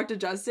continues to talk to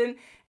Justin,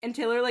 and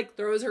Taylor, like,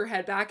 throws her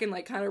head back and,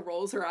 like, kind of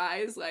rolls her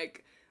eyes,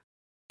 like,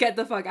 get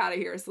the fuck out of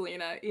here,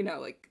 Selena. You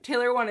know, like,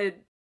 Taylor wanted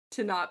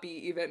to not be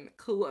even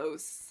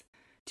close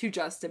to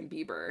Justin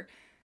Bieber.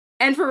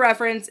 And for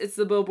reference, it's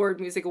the Billboard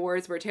Music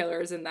Awards where Taylor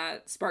is in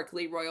that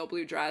sparkly royal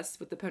blue dress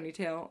with the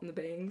ponytail and the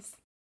bangs.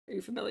 Are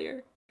you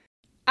familiar?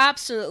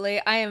 Absolutely.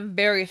 I am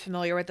very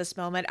familiar with this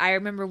moment. I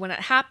remember when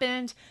it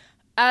happened.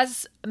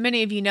 As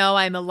many of you know,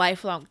 I'm a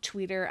lifelong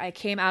tweeter. I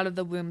came out of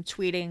the womb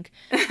tweeting.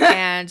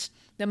 And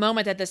the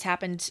moment that this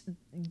happened,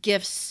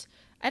 GIFs,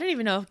 I didn't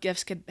even know if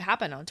GIFs could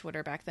happen on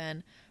Twitter back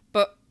then.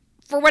 But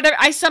for whatever,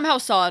 I somehow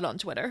saw it on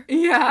Twitter.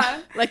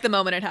 Yeah. Like the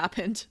moment it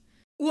happened.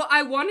 Well,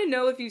 I want to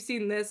know if you've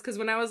seen this, because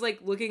when I was, like,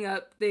 looking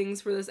up things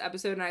for this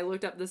episode and I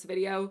looked up this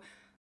video,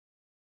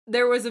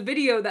 there was a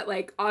video that,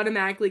 like,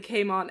 automatically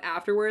came on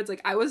afterwards. Like,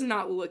 I was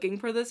not looking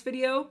for this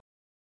video,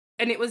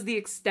 and it was the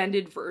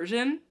extended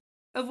version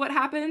of what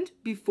happened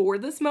before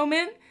this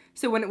moment.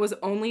 So when it was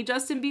only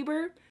Justin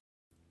Bieber,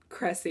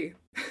 Cressy.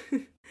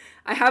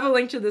 I have a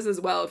link to this as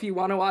well if you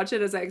want to watch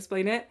it as I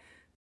explain it.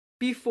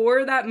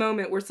 Before that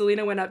moment where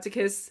Selena went up to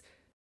kiss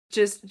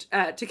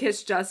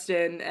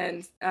Justin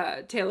and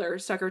Taylor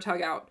stuck her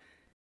tongue out,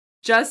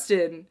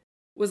 Justin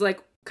was,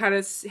 like, kind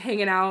of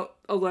hanging out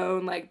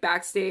alone, like,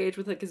 backstage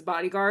with, like, his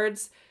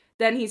bodyguards.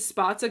 Then he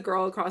spots a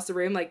girl across the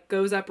room, like,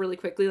 goes up really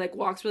quickly, like,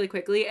 walks really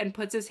quickly and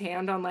puts his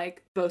hand on,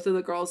 like, both of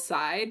the girls'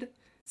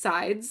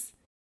 sides,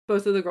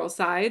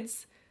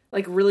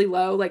 like, really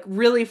low, like,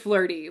 really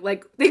flirty.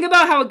 Like, think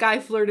about how a guy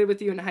flirted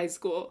with you in high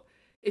school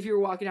if you were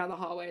walking down the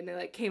hallway and they,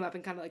 like, came up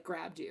and kind of, like,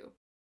 grabbed you.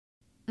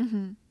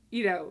 Mm-hmm.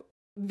 You know,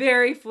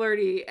 very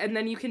flirty. And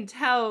then you can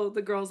tell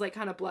the girl's, like,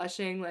 kind of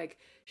blushing, like,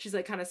 she's,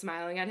 like, kind of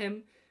smiling at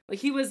him. Like,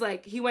 he was,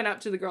 like, he went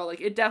up to the girl,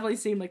 like, it definitely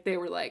seemed like they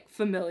were, like,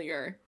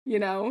 familiar, you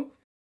know?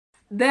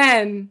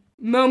 Then,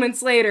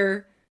 moments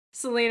later,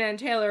 Selena and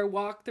Taylor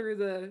walk through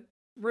the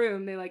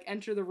room. They, like,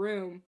 enter the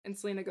room, and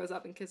Selena goes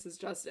up and kisses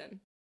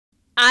Justin.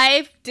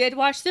 I did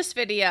watch this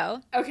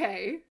video.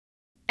 Okay.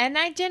 And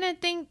I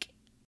didn't think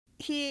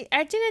he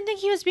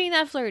was being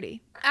that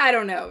flirty. I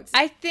don't know.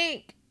 I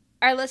think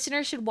our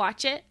listeners should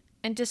watch it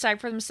and decide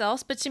for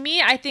themselves. But to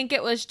me, I think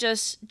it was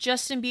just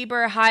Justin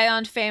Bieber, high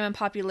on fame and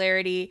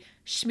popularity,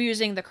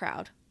 schmoozing the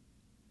crowd.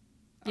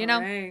 You know?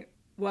 Right.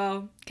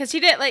 Well, because he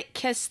didn't, like,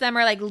 kiss them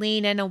or, like,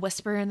 lean in and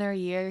whisper in their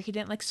ear. He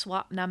didn't, like,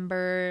 swap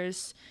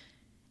numbers.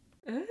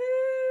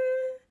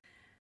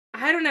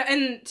 I don't know.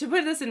 And to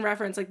put this in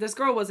reference, like, this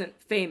girl wasn't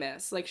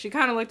famous. Like, she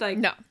kind of looked like,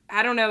 no.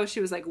 I don't know if she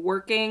was, like,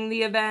 working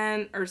the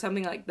event or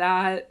something like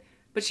that.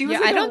 But she was, yeah,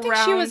 like, I don't think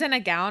she around... was in a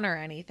gown or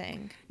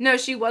anything. No,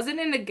 she wasn't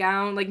in a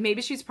gown. Like,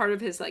 maybe she's part of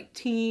his, like,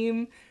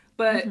 team.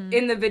 But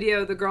in the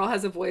video, the girl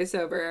has a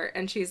voiceover,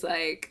 and she's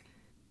like,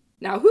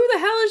 now who the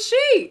hell is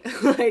she?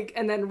 Like,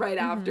 and then right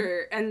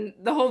after, and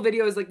the whole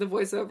video is, like, the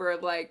voiceover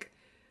of, like,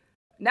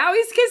 now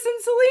he's kissing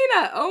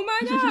Selena. Oh, my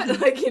God.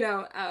 Like, you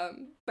know,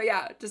 but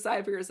yeah,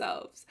 decide for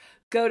yourselves.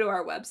 Go to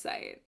our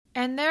website.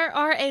 And there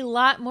are a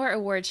lot more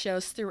award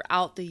shows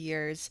throughout the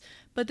years.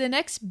 But the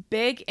next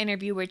big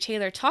interview where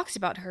Taylor talks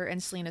about her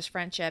and Selena's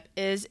friendship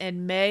is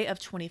in May of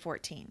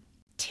 2014.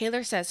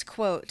 Taylor says,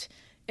 quote,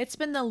 "It's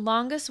been the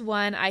longest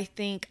one I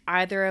think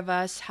either of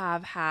us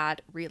have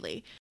had,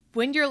 really.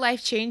 When your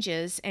life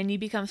changes and you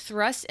become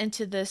thrust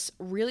into this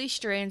really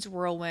strange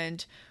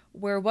whirlwind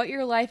where what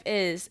your life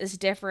is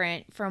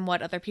different from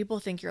what other people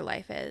think your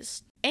life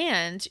is.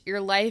 And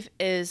your life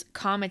is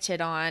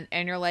commented on,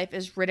 and your life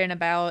is written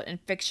about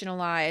and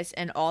fictionalized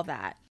and all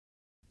that.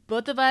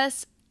 Both of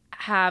us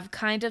have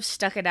kind of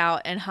stuck it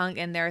out and hung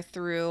in there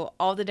through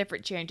all the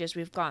different changes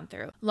we've gone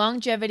through.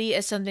 Longevity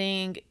is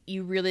something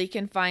you really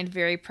can find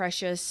very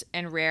precious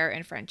and rare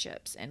in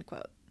friendships, end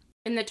quote.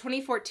 In the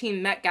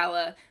 2014 Met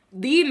Gala,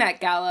 the Met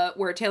Gala,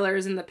 where Taylor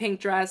is in the pink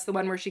dress, the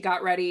one where she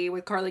got ready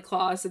with Karlie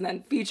Kloss and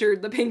then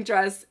featured the pink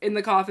dress in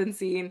the coffin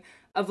scene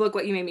of Look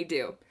What You Made Me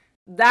Do.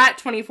 That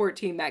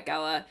 2014 Met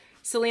Gala,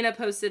 Selena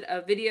posted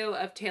a video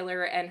of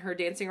Taylor and her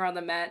dancing around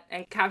the Met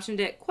and captioned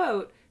it,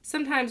 quote,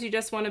 "Sometimes you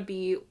just want to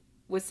be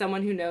with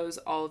someone who knows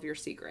all of your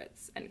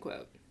secrets," end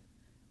quote.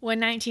 When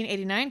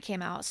 1989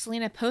 came out,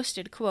 Selena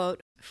posted,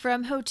 quote,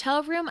 "From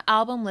hotel room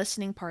album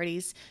listening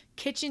parties,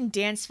 kitchen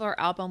dance floor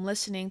album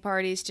listening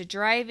parties, to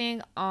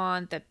driving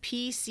on the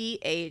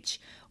PCH,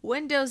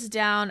 windows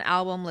down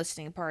album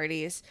listening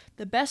parties.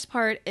 The best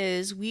part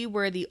is we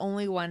were the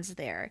only ones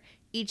there,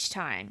 each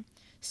time.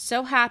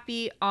 So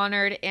happy,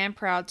 honored, and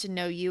proud to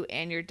know you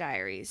and your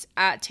diaries.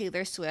 At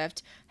Taylor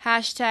Swift,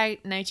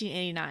 hashtag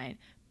 1989.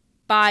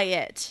 Buy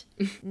it.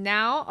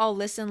 Now I'll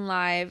listen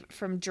live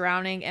from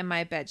drowning in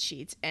my bed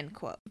sheets," end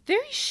quote.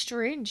 Very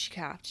strange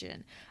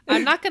caption.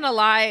 I'm not gonna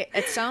lie,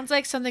 it sounds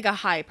like something a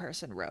high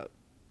person wrote.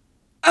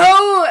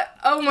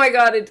 Oh my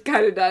god, it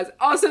kind of does.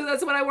 Also,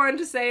 that's what I wanted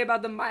to say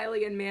about the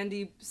Miley and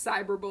Mandy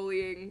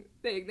cyberbullying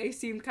thing. They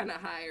seemed kind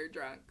of high or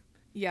drunk.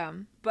 Yeah.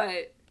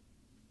 But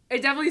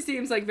it definitely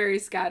seems like very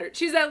scattered.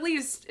 She's at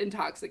least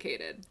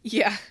intoxicated.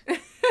 Yeah.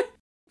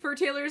 For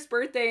Taylor's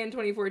birthday in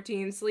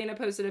 2014, Selena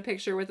posted a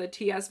picture with a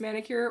TS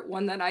manicure,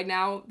 one that I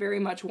now very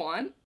much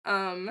want.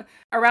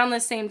 Around the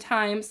same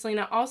time,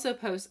 Selena also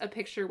posts a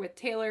picture with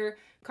Taylor,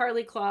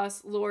 Karlie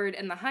Kloss, Lorde,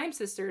 and the Haim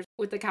sisters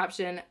with the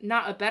caption,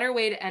 "Not a better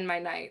way to end my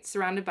night,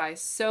 surrounded by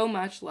so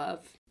much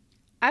love."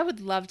 I would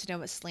love to know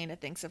what Selena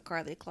thinks of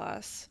Karlie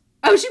Kloss.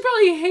 Oh, she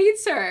probably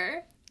hates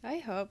her. I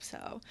hope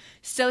so.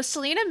 So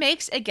Selena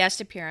makes a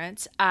guest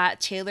appearance at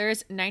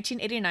Taylor's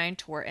 1989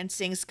 tour and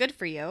sings Good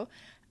For You,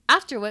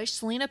 after which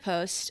Selena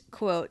posts,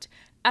 quote,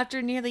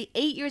 "After nearly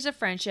 8 years of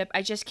friendship,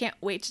 I just can't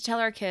wait to tell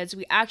our kids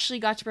we actually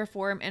got to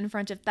perform in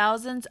front of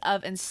thousands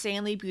of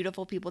insanely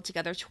beautiful people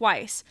together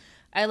twice.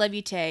 I love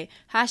you, Tay.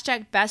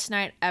 Hashtag best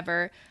night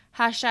ever.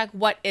 Hashtag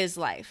what is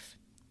life?"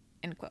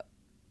 End quote.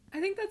 I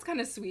think that's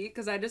kind of sweet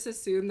because I just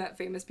assume that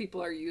famous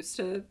people are used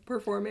to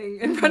performing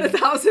in front of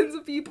thousands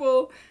of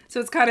people. So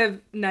it's kind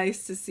of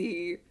nice to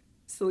see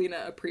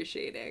Selena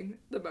appreciating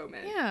the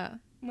moment. Yeah.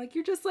 I'm like,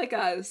 you're just like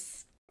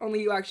us,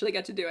 only you actually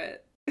get to do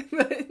it.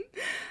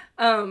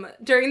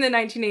 During the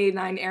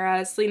 1989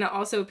 era, Selena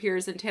also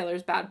appears in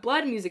Taylor's Bad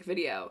Blood music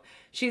video.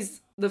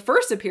 She's the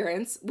first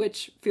appearance,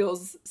 which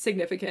feels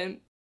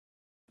significant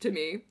to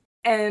me.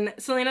 And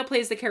Selena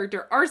plays the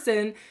character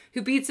Arson,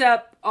 who beats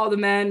up all the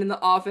men in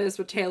the office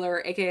with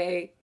Taylor,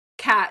 aka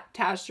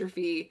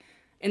Catastrophe,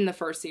 in the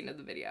first scene of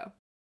the video.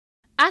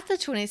 At the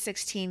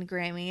 2016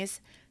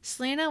 Grammys,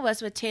 Selena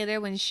was with Taylor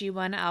when she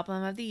won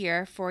Album of the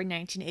Year for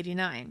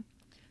 1989.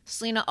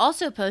 Selena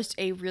also posted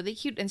a really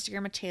cute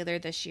Instagram of Taylor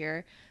this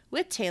year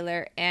with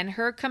Taylor and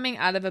her coming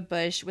out of a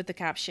bush with the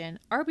caption,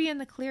 "Are we in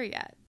the clear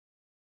yet?"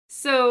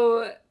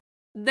 So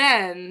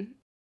then,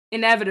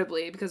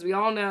 inevitably, because we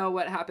all know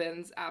what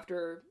happens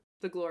after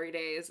the glory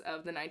days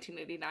of the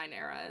 1989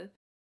 era,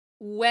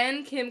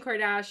 when Kim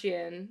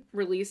Kardashian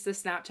released the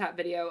Snapchat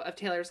video of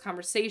Taylor's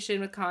conversation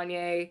with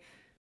Kanye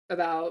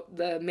about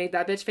the "Made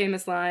That Bitch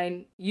Famous"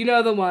 line, you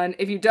know the one.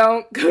 If you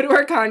don't, go to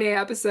our Kanye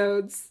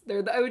episodes.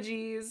 They're the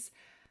OGs.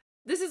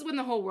 This is when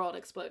the whole world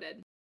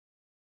exploded.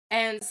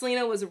 And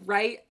Selena was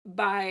right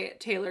by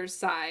Taylor's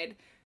side,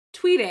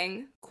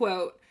 tweeting,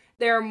 quote,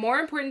 "There are more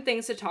important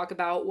things to talk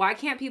about. Why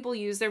can't people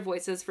use their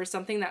voices for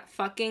something that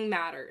fucking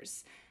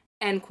matters?"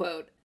 End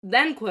quote.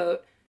 Then,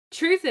 quote,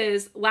 "Truth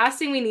is, last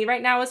thing we need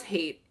right now is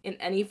hate in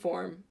any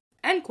form."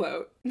 End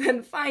quote.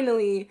 Then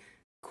finally,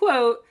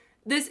 quote,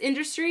 "This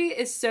industry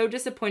is so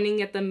disappointing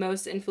yet the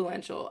most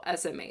influential,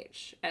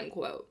 SMH." End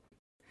quote.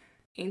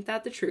 Ain't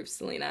that the truth,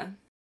 Selena?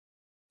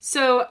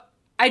 So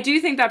I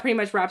do think that pretty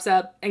much wraps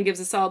up and gives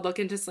a solid look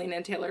into Selena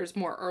and Taylor's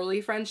more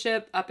early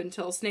friendship up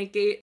until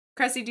Snakegate.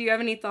 Cressy, do you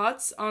have any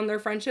thoughts on their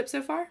friendship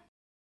so far?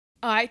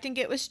 I think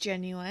it was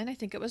genuine. I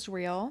think it was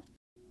real.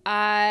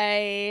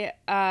 I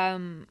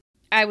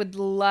would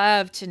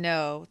love to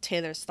know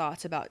Taylor's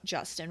thoughts about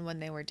Justin when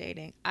they were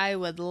dating. I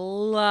would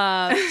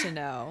love to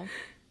know.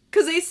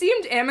 Because they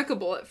seemed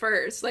amicable at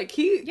first. Like,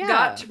 he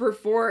got to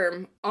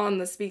perform on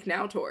the Speak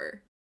Now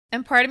tour.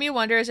 And part of me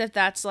wonders if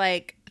that's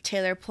like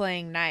Taylor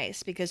playing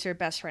nice because her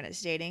best friend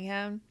is dating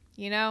him,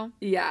 you know?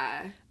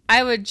 Yeah.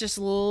 I would just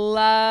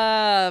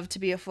love to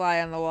be a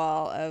fly on the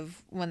wall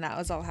of when that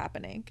was all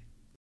happening.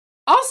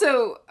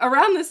 Also,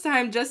 around this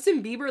time,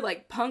 Justin Bieber,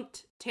 like,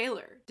 punked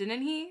Taylor,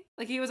 didn't he?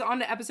 Like, he was on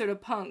the episode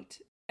of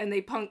Punked, and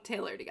they punked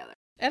Taylor together.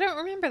 I don't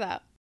remember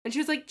that. And she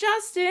was like,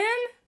 "Justin!"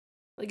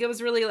 Like, it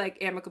was really,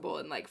 like, amicable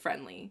and, like,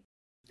 friendly.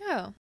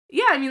 Oh.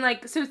 Yeah, I mean,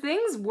 like, so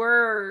things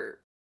were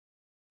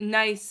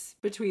nice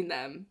between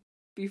them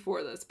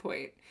before this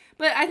point.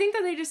 But I think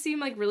that they just seem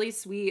like really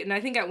sweet. And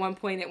I think at one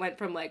point it went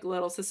from like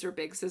little sister,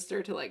 big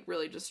sister to like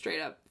really just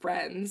straight up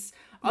friends.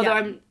 Although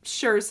I'm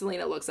sure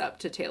Selena looks up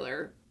to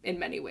Taylor in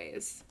many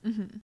ways.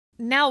 Mm-hmm.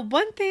 Now,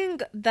 one thing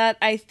that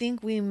I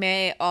think we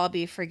may all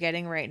be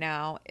forgetting right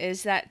now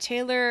is that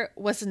Taylor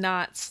was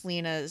not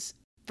Selena's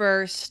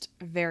first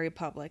very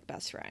public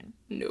best friend.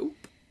 Nope.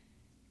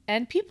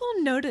 And people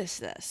notice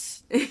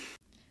this.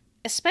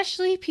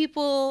 Especially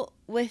people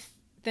with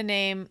the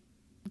name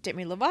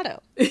Demi Lovato.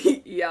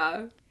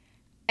 Yeah.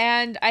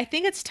 And I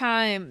think it's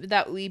time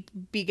that we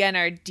begin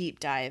our deep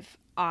dive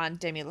on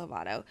Demi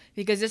Lovato,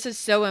 because this is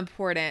so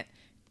important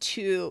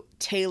to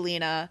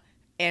Taylena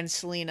and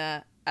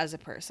Selena as a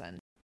person.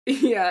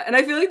 Yeah, and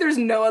I feel like there's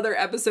no other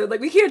episode. Like,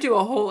 we can't do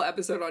a whole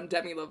episode on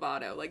Demi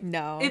Lovato. Like,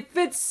 no. It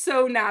fits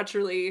so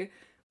naturally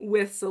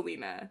with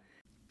Selena.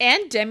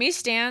 And Demi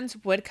stans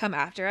would come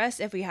after us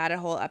if we had a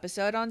whole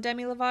episode on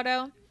Demi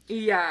Lovato.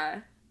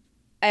 Yeah.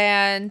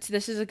 And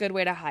this is a good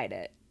way to hide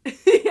it.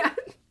 Yeah.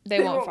 They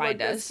won't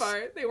find us.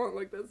 They won't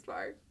look this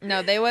far.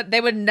 No, they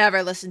would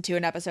never listen to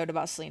an episode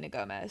about Selena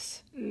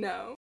Gomez.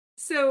 No.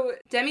 So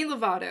Demi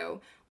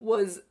Lovato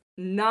was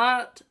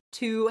not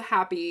too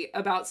happy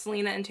about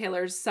Selena and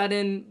Taylor's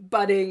sudden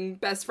budding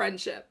best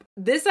friendship.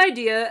 This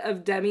idea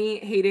of Demi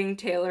hating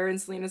Taylor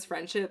and Selena's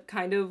friendship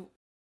kind of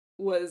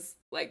was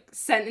like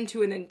sent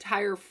into an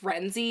entire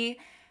frenzy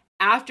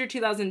after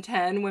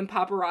 2010 when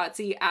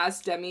paparazzi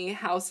asked Demi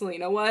how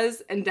Selena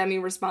was, and Demi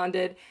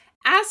responded,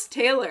 "Ask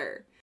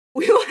Taylor."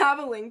 We will have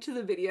a link to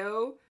the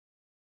video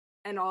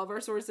and all of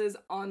our sources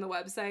on the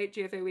website,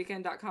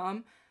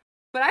 gfaweekend.com.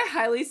 But I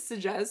highly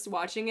suggest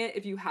watching it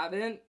if you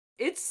haven't.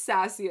 It's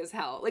sassy as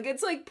hell. Like,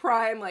 it's like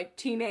prime, like,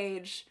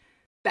 teenage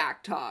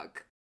back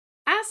talk.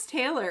 Ask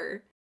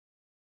Taylor.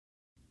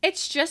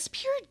 It's just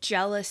pure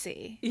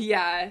jealousy.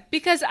 Yeah.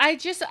 Because I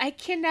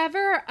can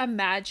never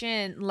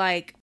imagine,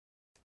 like,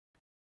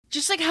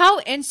 just like how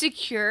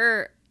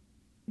insecure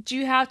do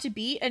you have to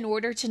be in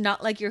order to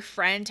not like your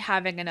friend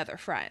having another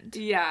friend?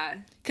 Yeah.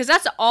 Because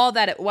that's all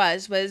that it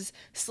was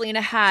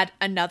Selena had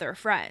another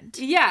friend.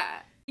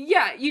 Yeah.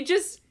 Yeah, you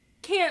just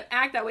can't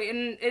act that way.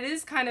 And it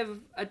is kind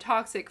of a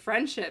toxic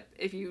friendship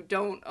if you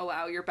don't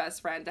allow your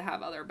best friend to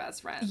have other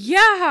best friends.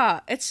 Yeah.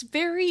 It's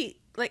very,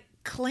 like,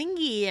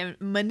 clingy and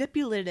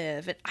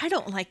manipulative, and I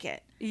don't like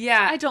it.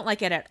 Yeah. I don't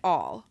like it at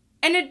all.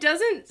 And it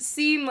doesn't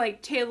seem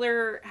like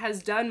Taylor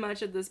has done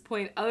much at this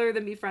point other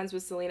than be friends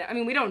with Selena. I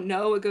mean, we don't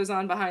know what goes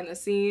on behind the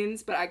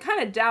scenes, but I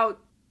kind of doubt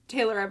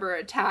Taylor ever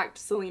attacked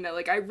Selena.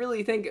 Like, I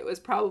really think it was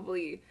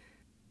probably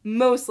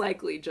most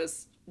likely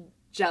just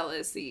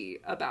jealousy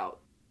about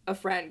a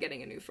friend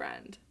getting a new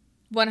friend.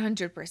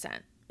 100%.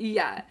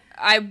 Yeah.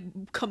 I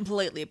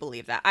completely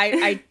believe that.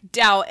 I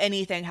doubt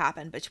anything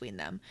happened between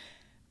them.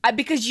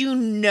 Because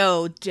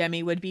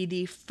Demi would be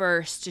the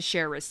first to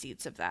share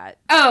receipts of that.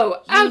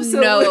 Oh,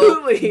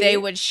 absolutely. They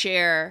would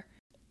share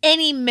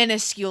any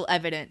minuscule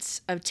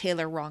evidence of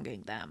Taylor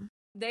wronging them.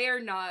 They are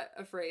not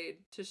afraid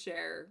to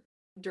share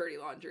dirty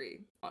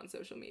laundry on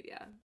social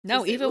media.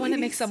 No, even when it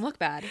makes them look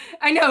bad.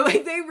 I know,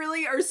 like, they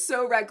really are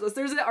so reckless.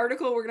 There's an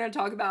article we're going to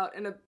talk about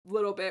in a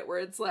little bit where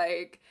it's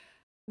like,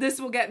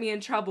 this will get me in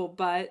trouble,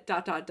 but ...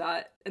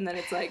 And then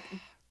it's like,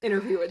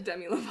 interview with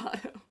Demi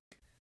Lovato.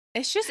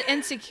 It's just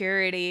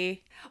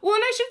insecurity. Well,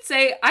 and I should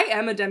say, I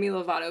am a Demi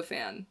Lovato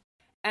fan,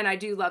 and I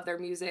do love their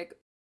music.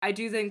 I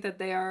do think that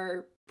they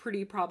are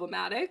pretty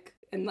problematic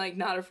and, like,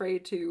 not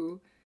afraid to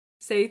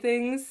say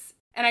things.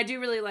 And I do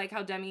really like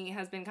how Demi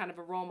has been kind of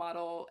a role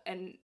model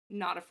and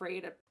not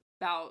afraid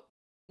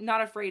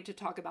to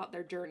talk about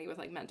their journey with,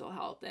 like, mental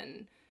health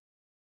and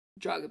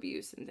drug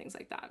abuse and things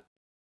like that.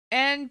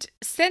 And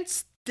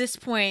since this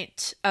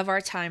point of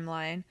our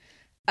timeline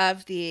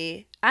of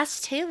the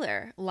Ask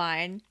Taylor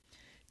line,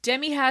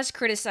 Demi has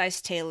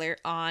criticized Taylor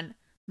on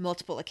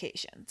multiple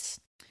occasions.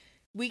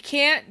 We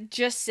can't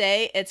just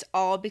say it's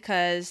all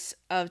because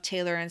of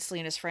Taylor and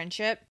Selena's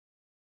friendship,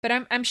 but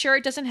I'm sure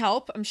it doesn't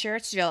help. I'm sure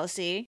it's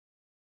jealousy.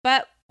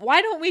 But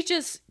why don't we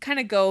just kind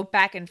of go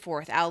back and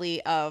forth,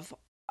 Allie, of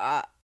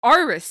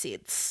our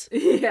receipts?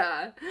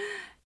 Yeah.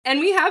 And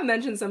we have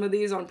mentioned some of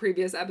these on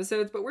previous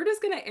episodes, but we're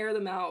just going to air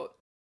them out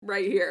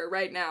right here,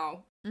 right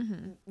now.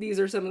 Mm-hmm. These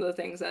are some of the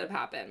things that have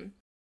happened.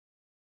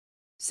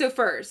 So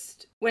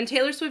first, when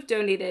Taylor Swift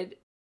donated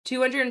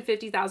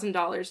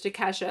 $250,000 to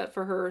Kesha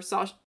for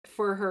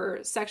her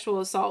sexual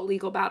assault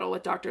legal battle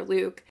with Dr.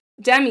 Luke,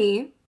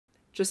 Demi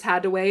just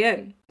had to weigh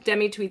in.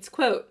 Demi tweets,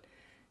 quote,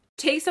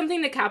 "Take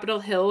something to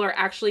Capitol Hill or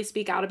actually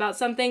speak out about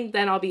something,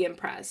 then I'll be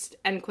impressed,"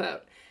 end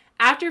quote.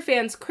 After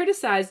fans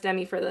criticized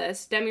Demi for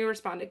this, Demi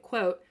responded,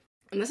 quote,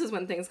 and this is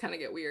when things kind of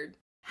get weird,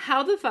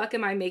 "How the fuck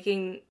am I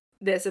making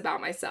this about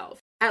myself?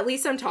 At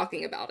least I'm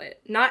talking about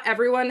it. Not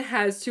everyone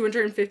has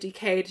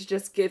 $250K to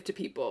just give to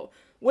people.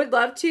 Would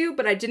love to,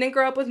 but I didn't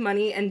grow up with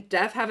money and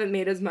def haven't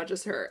made as much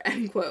as her,"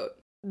 end quote.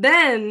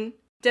 Then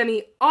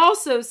Demi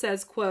also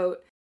says,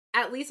 quote,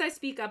 "At least I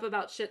speak up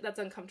about shit that's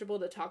uncomfortable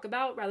to talk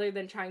about rather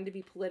than trying to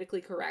be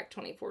politically correct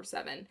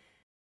 24/7,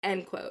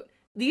 end quote.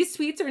 These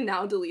tweets are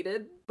now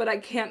deleted, but I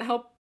can't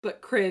help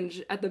but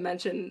cringe at the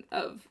mention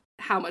of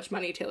how much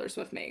money Taylor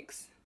Swift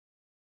makes.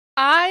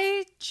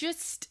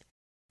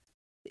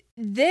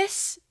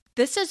 This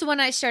is when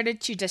I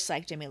started to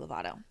dislike Demi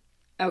Lovato.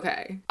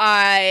 Okay.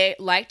 I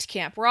liked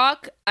Camp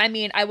Rock. I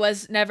mean, I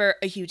was never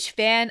a huge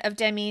fan of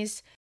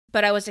Demi's,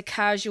 but I was a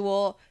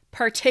casual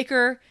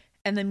partaker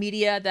in the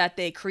media that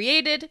they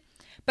created.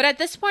 But at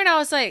this point, I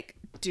was like,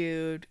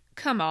 dude,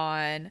 come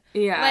on.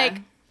 Yeah.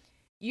 Like,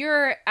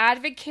 you're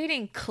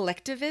advocating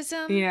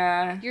collectivism.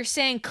 Yeah. You're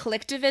saying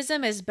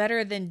collectivism is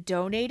better than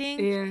donating.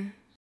 Yeah.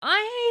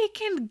 I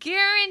can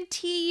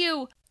guarantee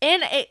you,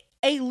 in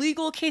a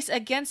legal case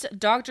against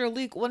Dr.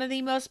 Luke, one of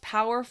the most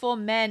powerful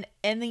men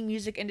in the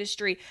music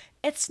industry,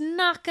 it's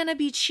not going to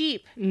be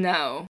cheap.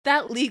 No.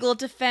 That legal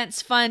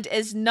defense fund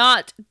is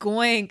not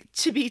going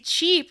to be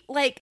cheap.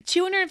 Like,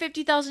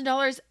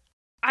 $250,000,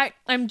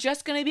 I'm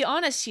just going to be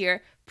honest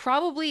here,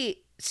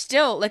 probably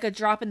still like a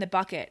drop in the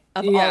bucket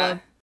of all of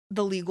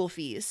the legal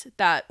fees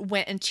that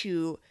went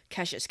into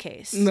Kesha's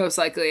case. Most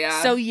likely,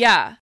 yeah. So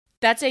yeah,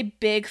 that's a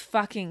big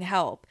fucking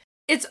help.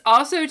 It's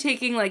also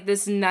taking like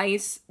this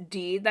nice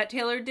deed that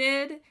Taylor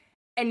did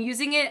and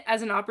using it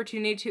as an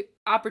opportunity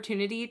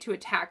to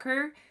attack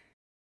her.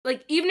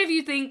 Like, even if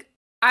you think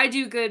I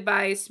do good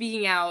by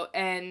speaking out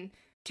and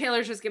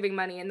Taylor's just giving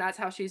money and that's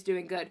how she's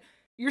doing good,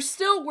 you're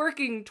still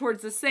working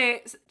towards the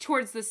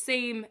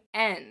same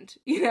end.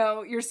 You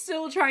know, you're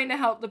still trying to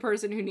help the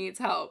person who needs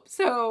help.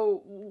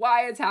 So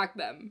why attack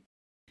them?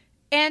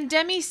 And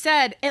Demi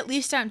said, at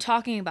least I'm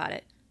talking about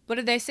it. What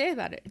did they say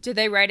about it? Did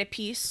they write a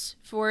piece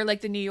for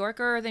like the New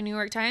Yorker or the New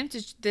York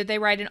Times? Did they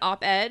write an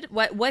op-ed?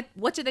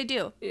 What did they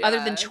do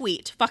other than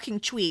tweet?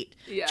 Fucking tweet.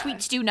 Yeah.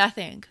 Tweets do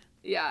nothing.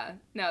 Yeah.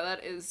 No,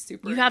 that is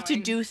super You have to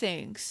do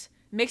things.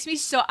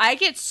 I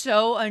get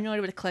so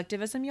annoyed with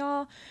collectivism,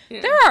 y'all.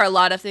 Yeah. There are a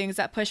lot of things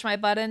that push my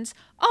buttons.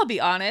 I'll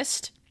be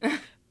honest.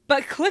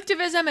 But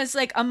collectivism is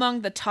like among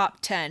the top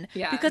 10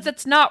 because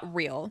it's not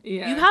real.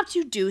 Yeah. You have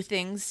to do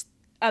things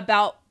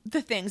about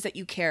the things that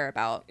you care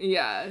about.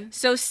 Yeah.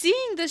 So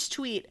seeing this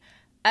tweet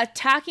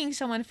attacking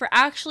someone for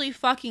actually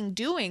fucking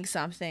doing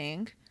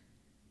something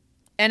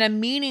in a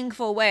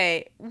meaningful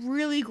way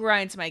really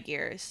grinds my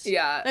gears.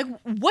 Yeah. Like,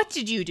 what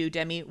did you do,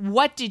 Demi?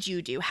 What did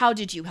you do? How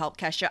did you help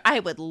Kesha? I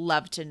would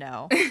love to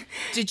know.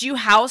 Did you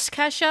house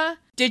Kesha?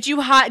 Did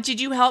you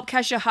help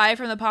Kesha hide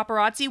from the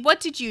paparazzi? What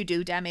did you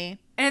do, Demi?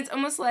 And it's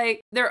almost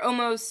like they're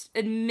almost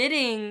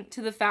admitting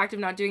to the fact of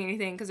not doing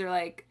anything because they're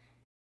like,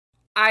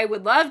 I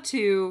would love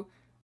to,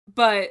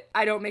 but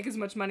I don't make as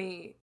much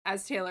money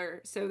as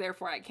Taylor, so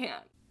therefore I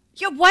can't.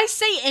 Yeah, why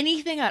say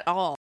anything at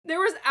all? There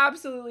was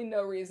absolutely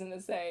no reason to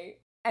say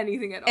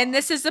anything at all. And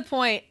this is the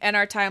point in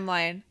our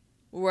timeline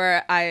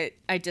where I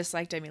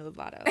dislike Demi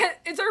Lovato.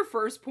 It's our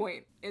first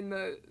point in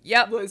the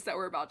list that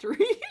we're about to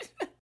read.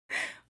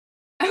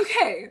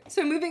 Okay,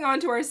 so moving on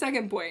to our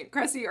second point.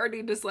 Cressy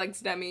already dislikes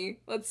Demi.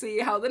 Let's see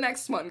how the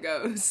next one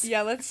goes.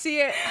 Yeah, let's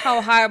see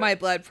how high my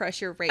blood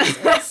pressure rate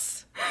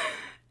is.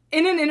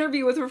 In an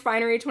interview with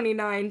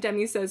Refinery29,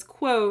 Demi says,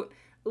 quote,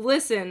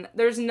 "Listen,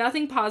 there's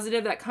nothing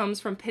positive that comes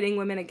from pitting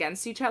women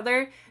against each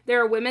other.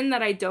 There are women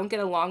that I don't get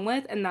along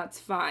with, and that's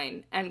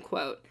fine," end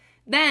quote.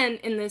 Then,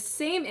 in this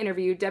same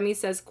interview, Demi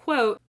says,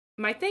 quote,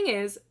 "My thing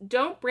is,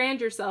 don't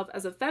brand yourself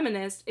as a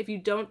feminist if you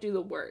don't do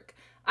the work.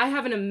 I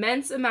have an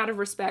immense amount of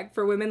respect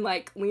for women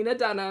like Lena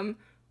Dunham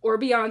or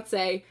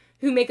Beyonce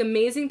who make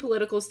amazing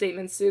political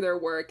statements through their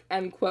work,"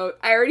 end quote.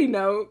 I already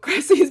know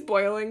Cressy's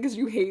boiling because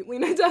you hate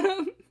Lena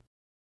Dunham.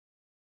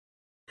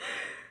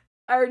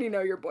 I already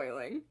know you're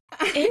boiling.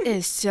 It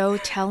is so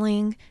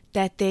telling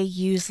that they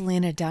use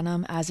Lena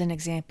Dunham as an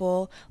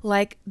example.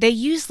 Like, they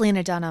use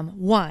Lena Dunham,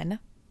 one,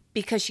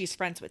 because she's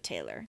friends with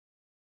Taylor.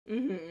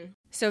 Mm-hmm.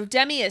 So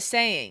Demi is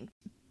saying,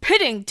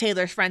 pitting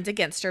Taylor's friends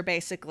against her,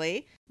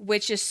 basically,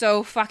 which is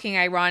so fucking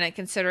ironic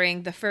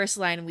considering the first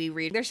line we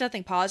read. There's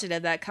nothing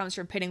positive that comes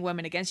from pitting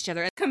women against each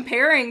other.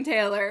 Comparing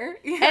Taylor.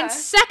 Yeah. And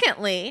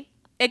secondly,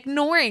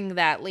 ignoring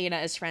that Lena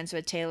is friends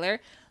with Taylor,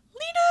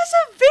 Lena is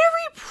a very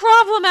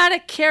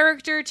problematic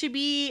character to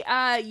be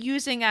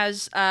using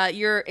as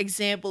your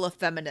example of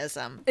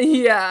feminism.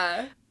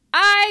 Yeah.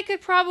 I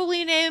could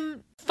probably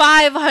name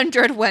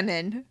 500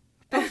 women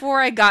before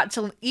I got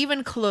to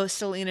even close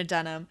to Lena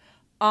Dunham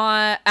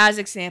as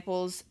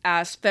examples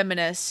as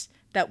feminists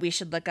that we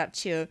should look up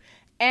to.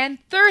 And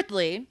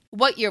thirdly,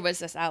 what year was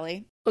this,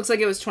 Allie? Looks like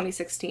it was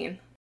 2016.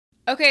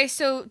 Okay,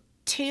 so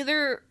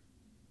Taylor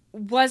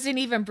wasn't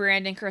even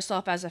branding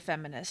herself as a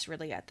feminist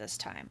really at this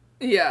time.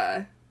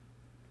 Yeah.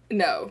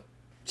 No,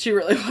 she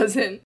really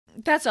wasn't.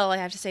 That's all I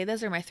have to say.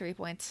 Those are my 3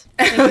 points.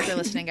 Thank you for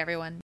listening,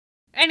 everyone.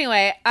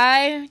 Anyway,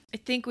 I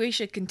think we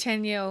should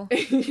continue.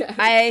 Yeah.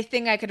 I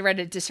think I could write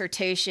a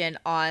dissertation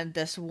on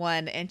this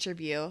one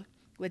interview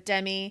with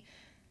Demi.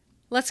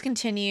 Let's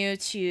continue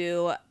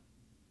to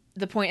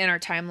the point in our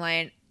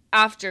timeline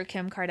after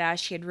Kim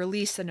Kardashian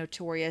released the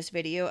notorious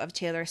video of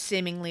Taylor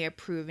seemingly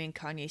approving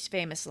Kanye's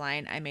famous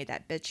line, "I made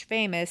that bitch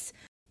famous."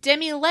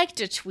 Demi liked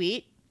a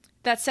tweet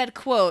that said,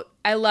 quote,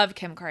 "I love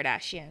Kim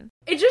Kardashian."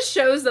 It just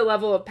shows the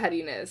level of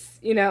pettiness,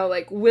 you know,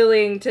 like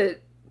willing to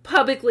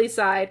publicly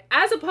side.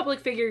 As a public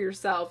figure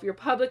yourself, you're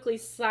publicly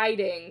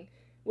siding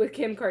with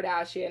Kim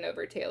Kardashian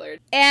over Taylor.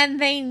 And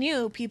they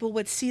knew people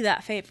would see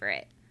that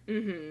favorite.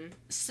 Mm-hmm.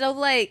 So,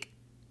 like,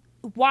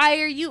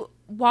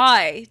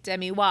 why,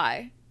 Demi,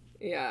 why?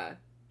 Yeah,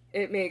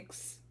 it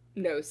makes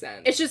no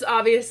sense. It's just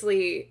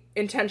obviously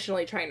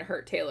intentionally trying to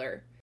hurt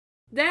Taylor.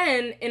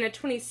 Then, in a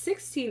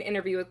 2016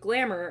 interview with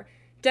Glamour,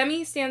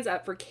 Demi stands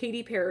up for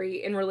Katy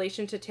Perry in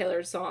relation to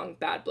Taylor's song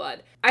Bad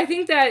Blood. I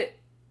think that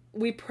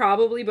we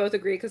probably both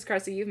agree, because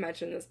Cressy, you've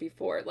mentioned this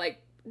before,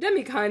 like,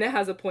 Demi kind of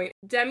has a point.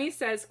 Demi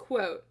says,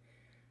 quote,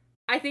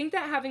 "I think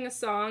that having a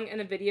song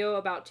and a video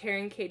about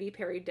tearing Katy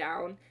Perry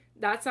down,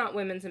 that's not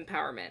women's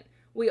empowerment.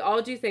 We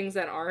all do things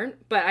that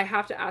aren't, but I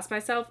have to ask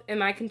myself,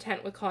 am I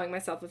content with calling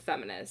myself a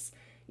feminist?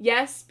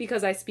 Yes,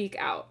 because I speak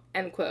out,"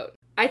 end quote.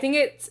 I think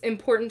it's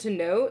important to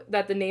note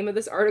that the name of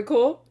this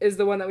article is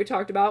the one that we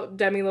talked about,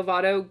 Demi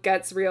Lovato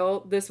Gets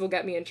Real, This Will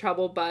Get Me in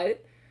Trouble,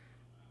 but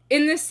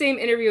in this same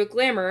interview with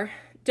Glamour,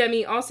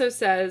 Demi also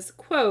says,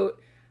 quote,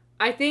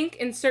 "I think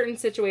in certain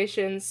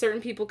situations,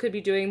 certain people could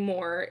be doing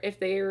more if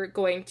they're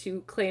going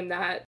to claim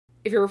that,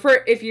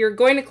 if you're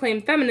going to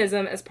claim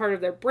feminism as part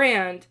of their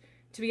brand,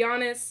 to be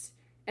honest,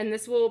 and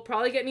this will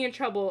probably get me in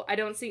trouble, I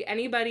don't see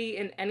anybody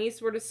in any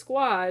sort of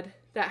squad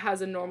that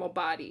has a normal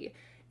body.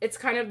 It's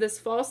kind of this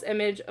false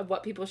image of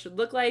what people should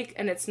look like,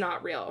 and it's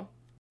not real,"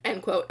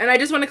 end quote. And I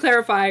just want to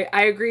clarify,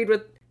 I agreed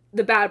with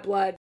the Bad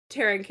Blood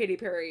tearing Katy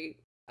Perry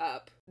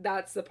up.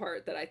 That's the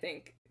part that I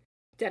think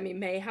Demi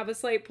may have a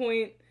slight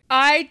point.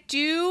 I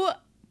do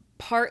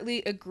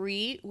partly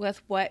agree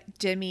with what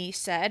Demi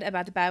said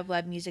about the Bad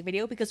Blood music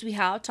video, because we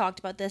have talked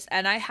about this,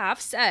 and I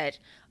have said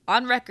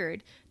on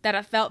record that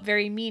it felt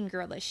very mean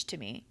girlish to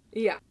me.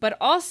 Yeah. But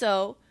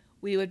also,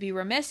 we would be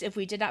remiss if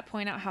we did not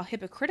point out how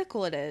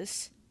hypocritical it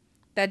is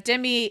that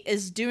Demi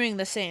is doing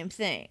the same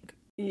thing.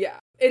 Yeah.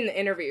 In the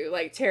interview,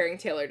 like tearing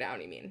Taylor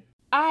down, you mean?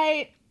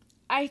 I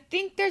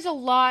think there's a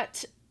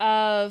lot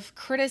of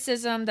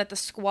criticism that the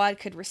squad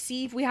could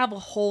receive. We have a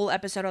whole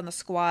episode on the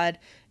squad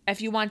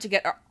if you want to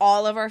get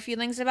all of our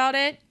feelings about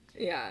it.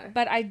 Yeah.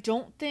 But I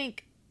don't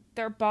think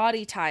their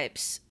body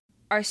types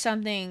are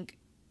something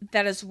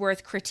that is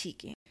worth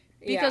critiquing.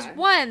 Because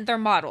one, they're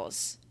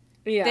models.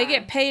 Yeah. They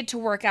get paid to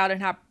work out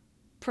and have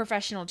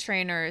professional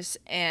trainers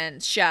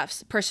and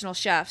chefs, personal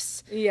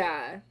chefs.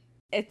 Yeah.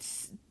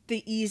 It's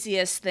the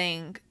easiest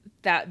thing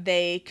that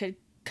they could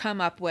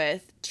come up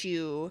with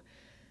to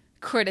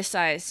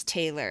criticize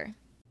Taylor.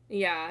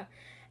 Yeah.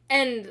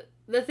 And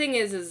the thing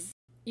is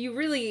you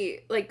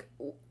really, like,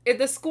 if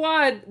the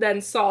squad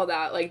then saw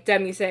that, like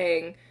Demi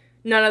saying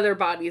none of their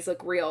bodies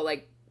look real,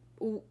 like,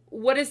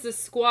 what is the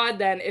squad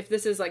then, if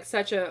this is like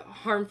such a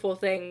harmful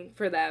thing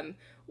for them,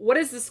 what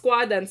is the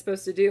squad then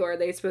supposed to do? Are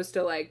they supposed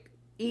to like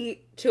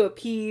eat to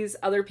appease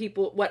other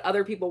people, what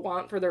other people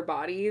want for their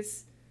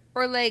bodies?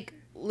 Or like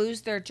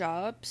lose their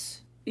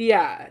jobs?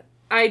 Yeah.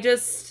 I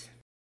get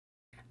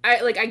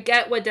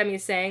what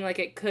Demi's saying, like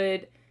it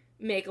could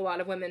make a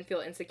lot of women feel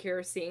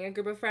insecure seeing a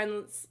group of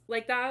friends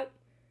like that.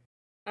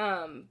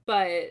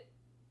 But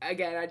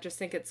again, I just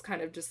think it's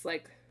kind of just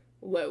like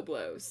low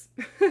blows.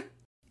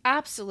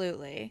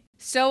 Absolutely.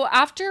 So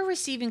after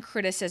receiving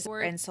criticism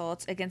or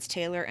insults against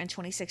Taylor in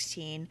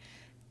 2016,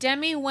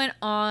 Demi went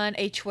on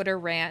a Twitter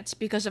rant,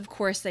 because of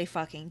course they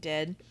fucking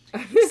did,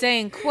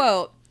 saying,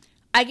 quote,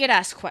 "I get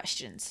asked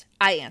questions.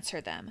 I answer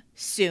them.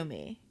 Sue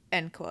me,"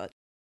 end quote.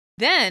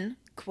 Then,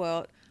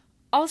 quote,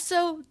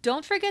 "Also,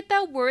 don't forget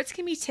that words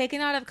can be taken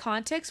out of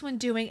context when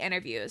doing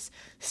interviews.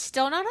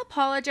 Still not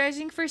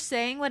apologizing for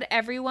saying what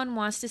everyone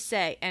wants to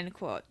say," end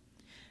quote.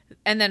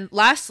 And then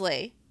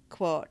lastly,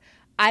 quote,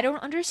 "I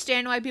don't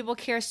understand why people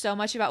care so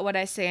much about what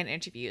I say in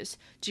interviews.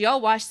 Do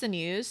y'all watch the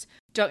news?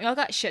 Don't y'all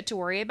got shit to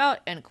worry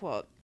about?" End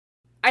quote.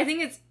 I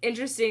think it's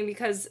interesting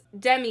because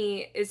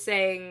Demi is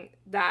saying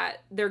that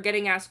they're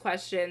getting asked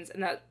questions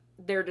and that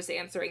they're just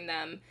answering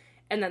them,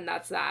 and then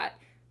that's that.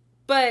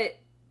 But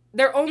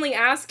they're only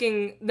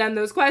asking them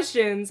those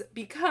questions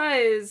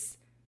because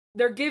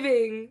they're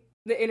giving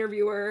the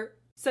interviewer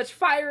such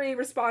fiery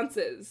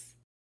responses.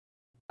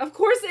 Of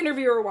course the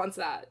interviewer wants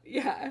that.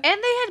 Yeah. And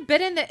they had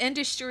been in the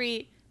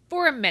industry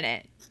for a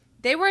minute.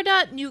 They were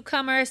not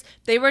newcomers.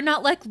 They were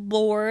not like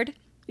Lorde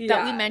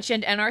that we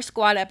mentioned in our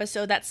squad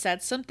episode that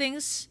said some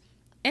things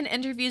in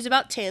interviews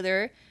about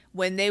Taylor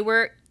when they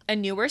were a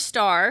newer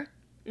star.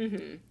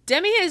 Mm-hmm.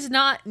 Demi is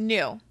not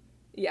new.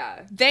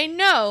 Yeah. They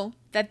know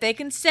that they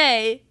can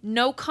say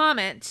no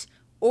comment,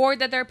 or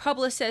that their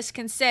publicist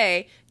can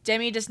say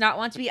Demi does not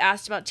want to be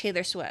asked about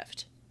Taylor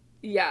Swift.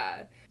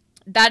 Yeah.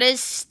 That is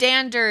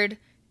standard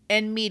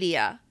in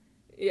media.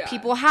 Yeah.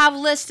 People have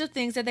lists of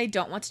things that they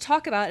don't want to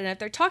talk about, and if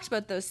they're talked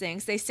about those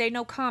things, they say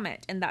no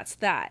comment, and that's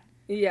that.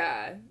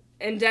 Yeah.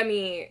 And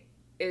Demi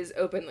is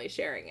openly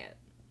sharing it.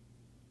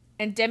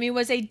 And Demi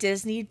was a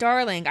Disney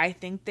darling. I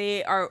think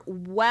they are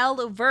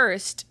well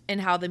versed in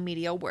how the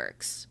media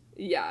works.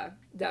 Yeah,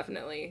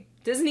 definitely.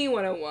 Disney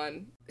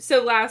 101.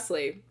 So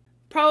lastly,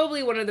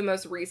 probably one of the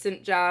most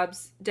recent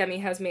jabs Demi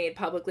has made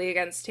publicly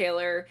against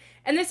Taylor.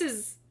 And this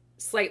is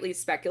slightly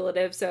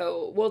speculative,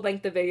 so we'll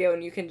link the video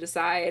and you can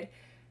decide.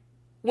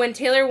 When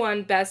Taylor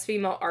won Best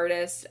Female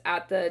Artist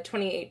at the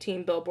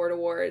 2018 Billboard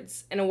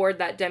Awards, an award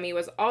that Demi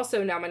was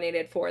also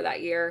nominated for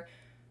that year,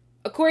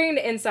 according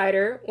to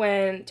Insider,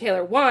 when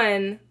Taylor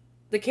won,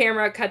 the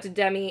camera cut to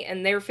Demi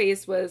and their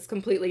face was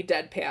completely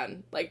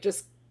deadpan. Like,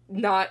 just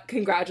not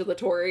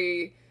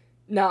congratulatory,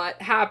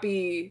 not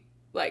happy,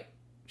 like,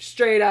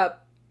 straight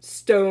up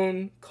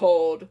stone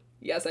cold.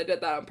 Yes, I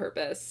did that on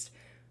purpose.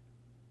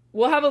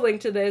 We'll have a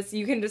link to this.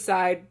 You can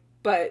decide,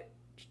 but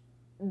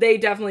they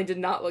definitely did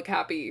not look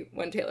happy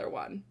when Taylor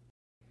won.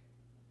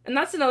 And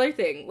that's another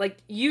thing. Like,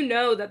 you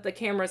know that the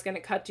camera's going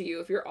to cut to you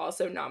if you're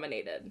also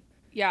nominated.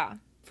 Yeah.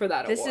 For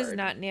that award. This is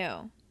not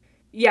new.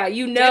 Yeah,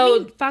 you know.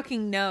 Demi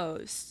fucking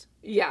knows.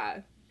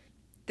 Yeah.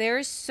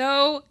 They're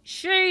so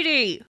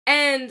shady.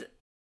 And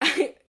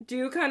I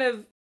do kind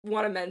of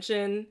want to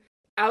mention,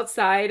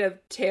 outside of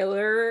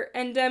Taylor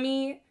and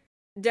Demi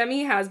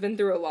has been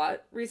through a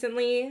lot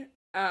recently.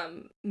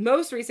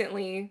 Most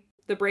recently,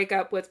 the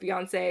breakup with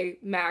Beyonce,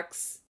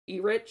 Max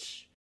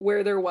Erich,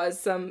 where there was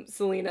some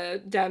Selena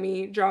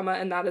Demi drama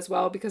in that as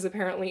well, because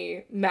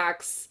apparently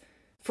Max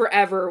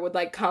forever would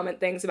like comment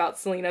things about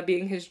Selena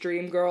being his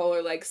dream girl,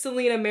 or like,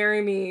 Selena,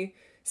 marry me.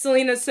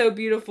 Selena's so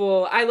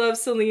beautiful. I love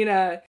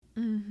Selena.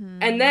 Mm-hmm.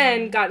 And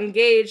then got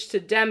engaged to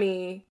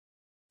Demi.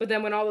 But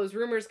then when all those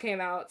rumors came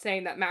out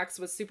saying that Max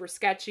was super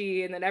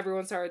sketchy, and then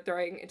everyone started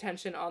throwing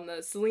attention on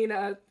the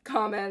Selena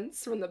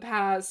comments from the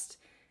past,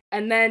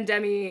 and then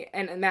Demi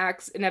and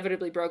Max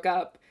inevitably broke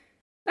up,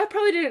 that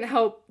probably didn't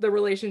help the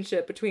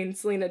relationship between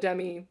Selena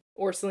Demi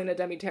or Selena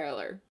Demi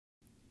Taylor.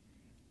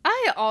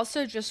 I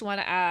also just want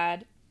to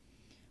add,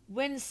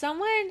 when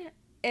someone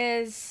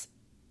is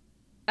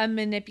a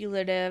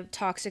manipulative,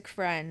 toxic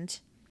friend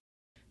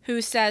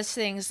who says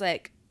things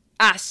like,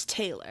 ask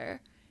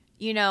Taylor,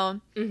 you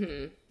know,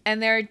 Mm-hmm.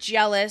 and they're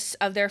jealous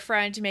of their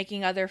friend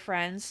making other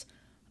friends,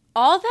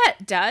 all that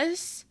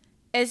does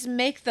is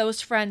make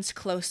those friends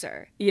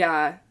closer.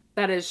 Yeah,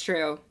 that is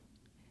true.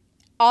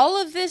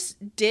 All of this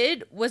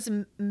did was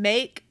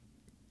make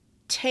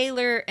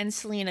Taylor and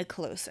Selena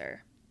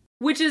closer.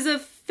 Which is a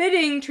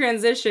fitting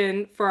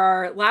transition for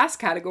our last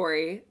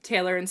category,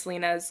 Taylor and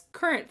Selena's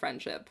current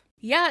friendship.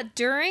 Yeah,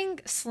 during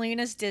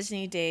Selena's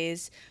Disney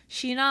days,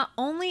 she not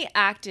only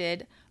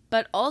acted,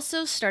 but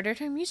also started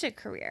her music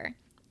career.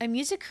 A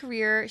music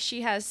career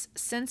she has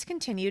since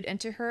continued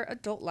into her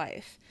adult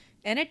life.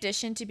 In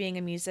addition to being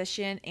a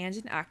musician and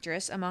an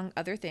actress, among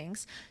other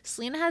things,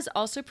 Selena has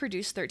also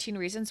produced 13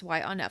 Reasons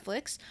Why on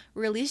Netflix,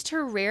 released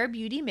her Rare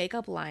Beauty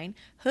makeup line,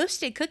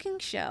 hosted a cooking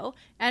show,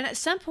 and at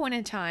some point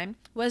in time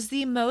was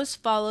the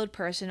most followed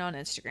person on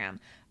Instagram.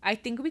 I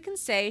think we can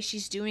say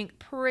she's doing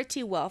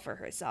pretty well for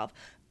herself.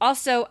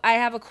 Also, I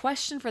have a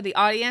question for the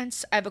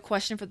audience. I have a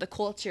question for the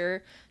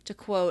culture, to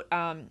quote,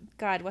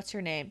 God, what's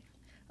her name?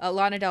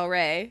 Lana Del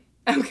Rey.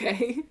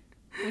 Okay.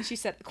 When she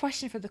said, a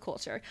question for the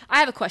culture. I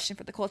have a question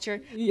for the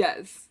culture.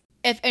 Yes.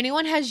 If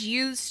anyone has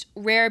used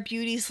Rare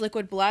Beauty's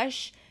liquid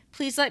blush,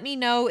 please let me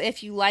know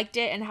if you liked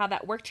it and how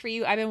that worked for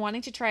you. I've been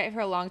wanting to try it for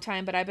a long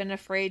time, but I've been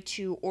afraid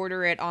to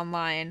order it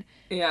online.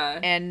 Yeah.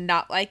 And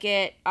not like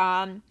it.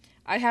 I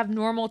have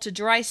normal to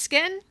dry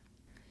skin.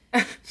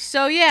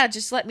 So yeah,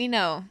 just let me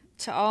know.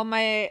 To all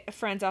my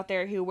friends out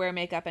there who wear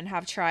makeup and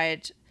have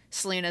tried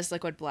Selena's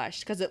liquid blush,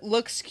 because it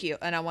looks cute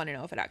and I want to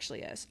know if it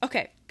actually is.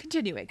 Okay,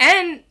 continuing.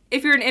 And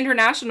if you're an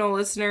international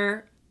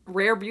listener,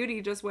 Rare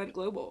Beauty just went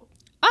global.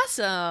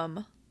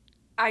 Awesome.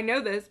 I know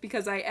this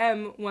because I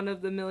am one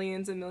of the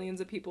millions and millions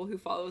of people who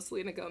follow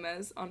Selena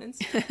Gomez on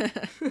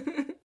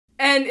Instagram.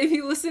 And if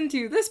you listen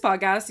to this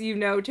podcast, you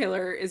know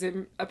Taylor is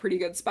in a pretty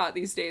good spot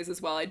these days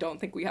as well. I don't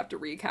think we have to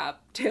recap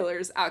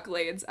Taylor's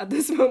accolades at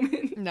this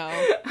moment.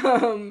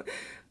 No.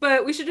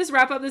 But we should just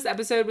wrap up this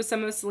episode with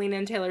some of Selena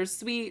and Taylor's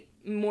sweet,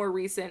 more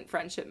recent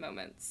friendship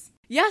moments.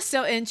 Yeah,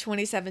 so in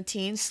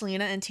 2017,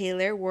 Selena and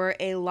Taylor were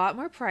a lot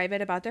more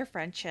private about their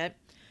friendship,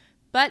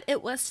 but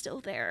it was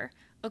still there.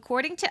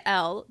 According to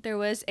Elle, there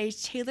was a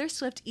Taylor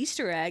Swift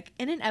Easter egg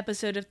in an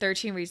episode of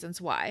 13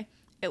 Reasons Why.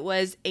 It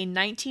was a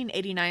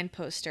 1989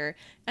 poster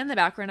in the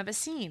background of a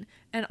scene,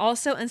 and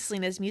also in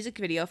Selena's music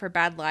video for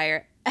Bad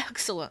Liar.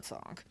 Excellent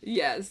song.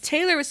 Yes.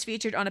 Taylor was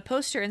featured on a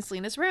poster in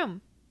Selena's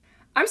room.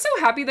 I'm so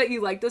happy that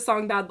you like the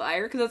song Bad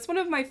Liar, because that's one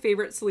of my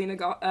favorite Selena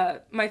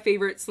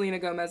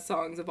Gomez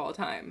songs of all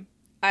time.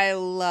 I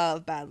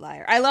love Bad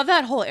Liar. I love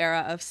that whole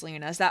era of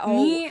Selena's. That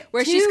whole Me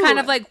where too. she's kind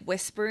of like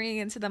whispering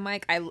into the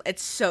mic.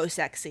 It's so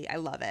sexy. I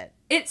love it.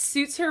 It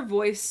suits her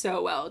voice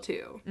so well,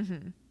 too.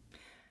 Mm-hmm.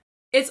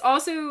 It's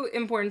also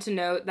important to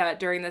note that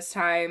during this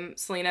time,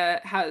 Selena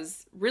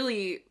has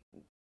really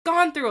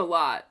gone through a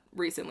lot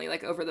recently,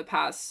 like over the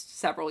past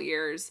several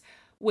years,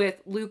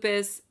 with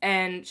lupus,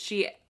 and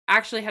she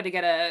actually had to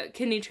get a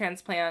kidney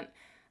transplant.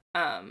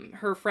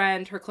 Her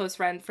close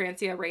friend,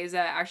 Francia Reza,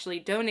 actually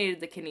donated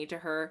the kidney to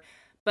her,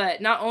 but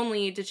not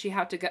only did she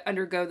have to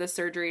undergo the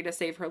surgery to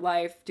save her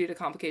life due to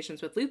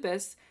complications with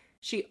lupus,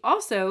 She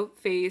also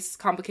faced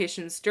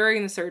complications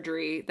during the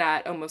surgery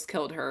that almost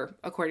killed her,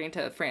 according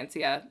to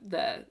Francia,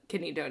 the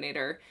kidney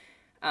donator,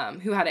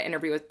 who had an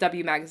interview with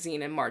W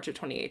Magazine in March of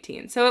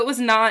 2018. So it was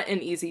not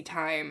an easy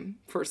time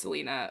for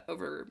Selena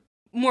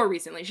more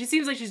recently. She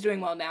seems like she's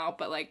doing well now,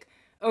 but like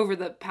over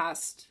the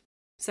past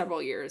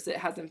several years, it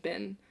hasn't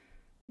been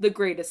the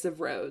greatest of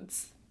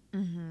roads.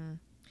 Mm-hmm.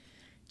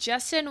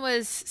 Justin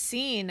was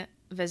seen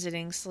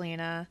visiting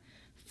Selena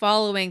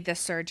following this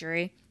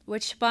surgery,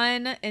 which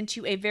spun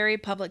into a very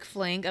public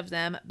fling of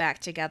them back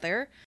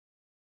together.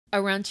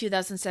 Around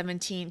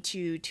 2017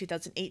 to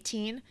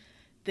 2018,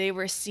 they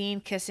were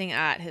seen kissing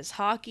at his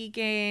hockey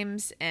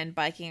games and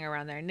biking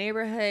around their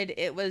neighborhood.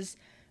 It was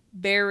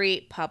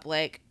very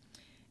public.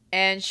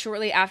 And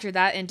shortly after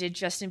that ended,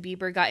 Justin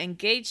Bieber got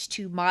engaged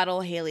to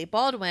model Hailey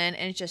Baldwin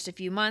in just a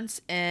few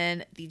months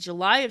in the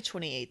July of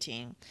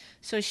 2018.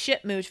 So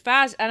shit moved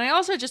fast. And I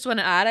also just want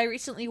to add, I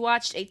recently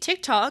watched a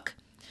TikTok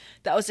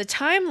that was a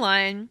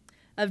timeline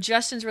of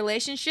Justin's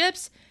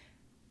relationships.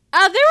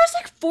 There was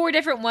like 4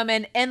 different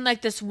women in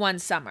like this one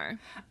summer.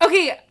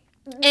 Okay.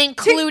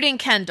 Including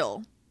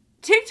Kendall.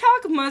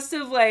 TikTok must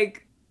have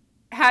like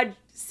had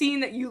seen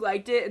that you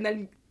liked it and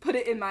then put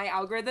it in my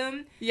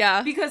algorithm.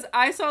 Yeah. Because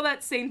I saw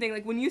that same thing.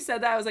 Like when you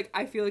said that, I was like,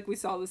 I feel like we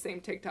saw the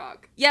same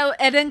TikTok. Yeah,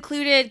 it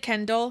included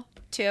Kendall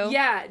too.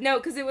 Yeah, no,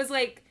 because it was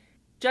like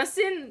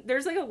Justin,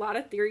 there's like a lot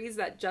of theories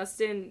that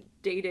Justin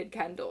dated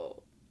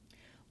Kendall.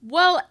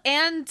 Well,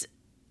 and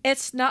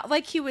it's not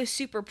like he was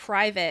super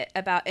private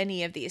about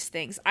any of these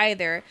things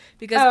either.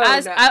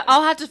 Because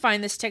I'll have to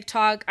find this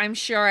TikTok. I'm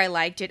sure I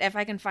liked it. If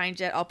I can find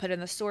it, I'll put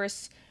in the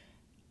sources.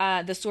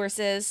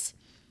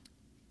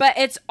 But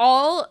it's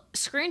all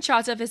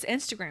screenshots of his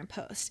Instagram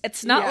post.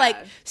 It's not like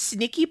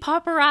sneaky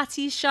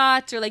paparazzi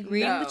shots or like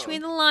reading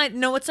between the lines.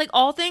 No, it's like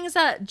all things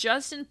that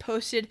Justin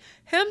posted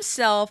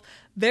himself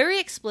very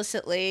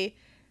explicitly.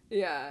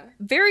 Yeah.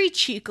 Very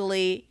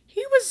cheekily.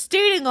 He was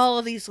dating all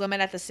of these women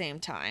at the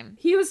same time.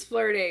 He was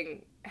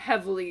flirting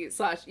heavily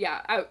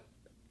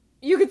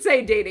you could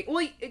say dating.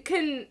 Well,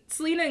 can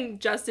Selena and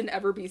Justin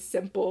ever be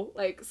simple?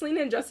 Like,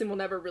 Selena and Justin will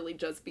never really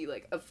just be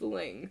like a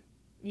fling.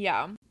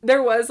 Yeah.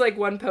 There was like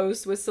one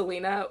post with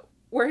Selena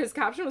where his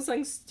caption was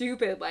something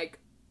stupid like,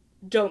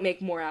 don't make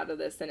more out of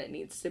this than it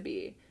needs to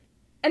be.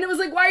 And it was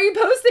like, why are you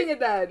posting it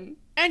then?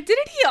 And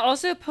didn't he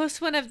also post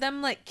one of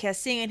them like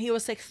kissing and he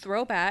was like,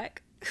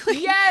 throwback?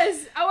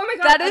 Yes! Oh my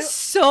god. That is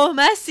so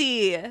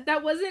messy.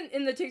 That wasn't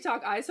in the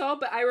TikTok I saw,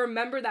 but I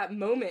remember that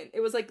moment.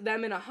 It was like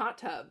them in a hot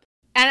tub.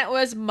 And it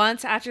was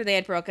months after they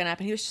had broken up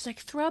and he was just like,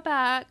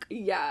 throwback.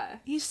 Yeah.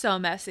 He's so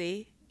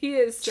messy. He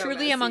is so truly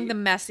messy. Among the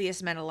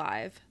messiest men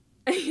alive.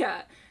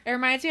 Yeah. It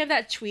reminds me of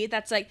that tweet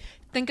that's like,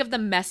 think of the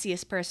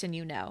messiest person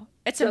you know.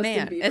 It's Justin a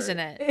man, Bieber. Isn't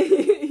it?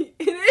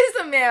 It is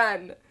a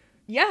man.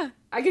 Yeah.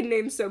 I could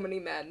name so many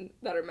men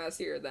that are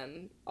messier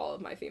than all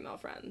of my female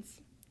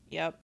friends.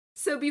 Yep.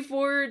 So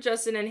before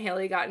Justin and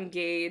Hailey got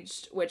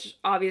engaged, which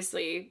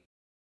obviously,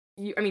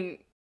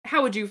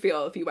 how would you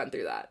feel if you went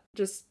through that?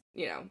 Just,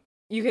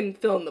 you can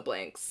fill in the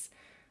blanks.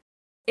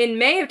 In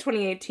May of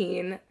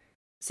 2018,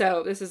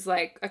 so this is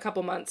like a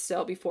couple months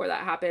still before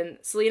that happened,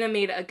 Selena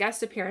made a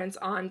guest appearance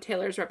on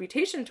Taylor's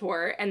Reputation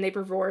tour, and they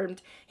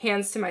performed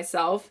Hands to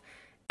Myself.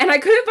 And I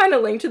couldn't find a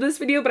link to this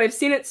video, but I've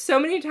seen it so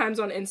many times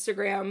on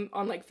Instagram,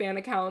 on like fan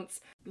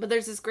accounts. But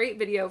there's this great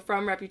video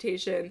from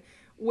Reputation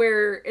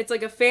where it's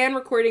like a fan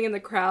recording in the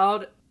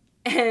crowd,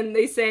 and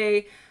they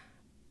say,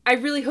 I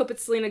really hope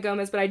it's Selena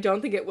Gomez, but I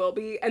don't think it will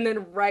be. And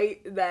then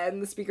right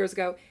then the speakers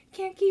go,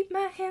 can't keep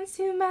my hands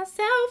to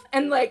myself.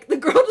 And like the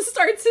girl just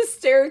starts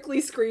hysterically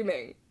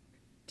screaming.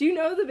 Do you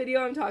know the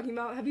video I'm talking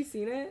about? Have you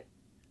seen it?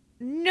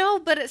 No,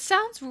 but it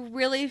sounds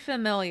really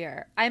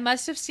familiar. I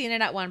must have seen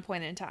it at one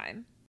point in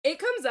time. It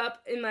comes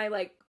up in my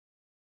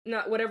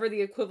not whatever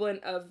the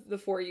equivalent of the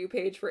For You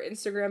page for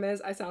Instagram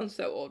is. I sound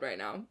so old right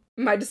now.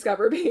 My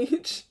Discover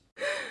page.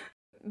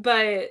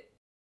 But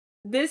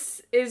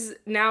this is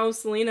now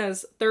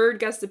Selena's 3rd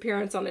guest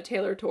appearance on a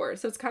Taylor tour,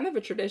 so it's kind of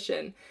a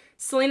tradition.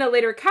 Selena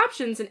later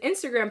captions an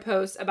Instagram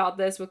post about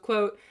this with,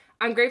 quote,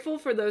 I'm grateful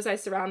for those I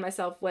surround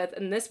myself with,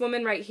 and this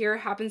woman right here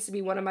happens to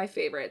be one of my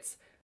favorites.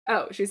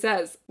 Oh, she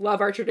says,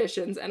 love our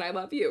traditions and I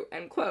love you,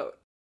 end quote.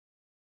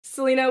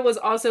 Selena was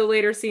also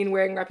later seen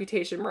wearing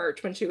Reputation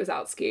merch when she was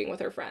out skiing with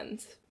her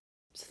friends.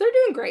 So they're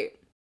doing great.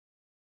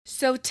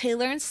 So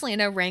Taylor and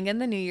Selena rang in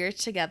the new year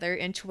together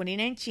in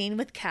 2019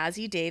 with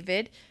Cassie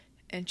David.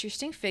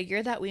 Interesting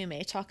figure that we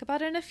may talk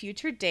about in a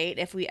future date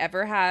if we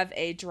ever have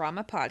a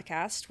drama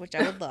podcast, which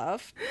I would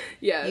love.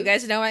 Yes. You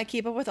guys know I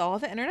keep up with all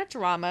the internet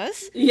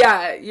dramas.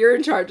 Yeah, you're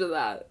in charge of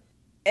that.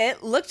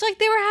 It looked like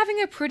they were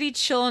having a pretty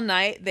chill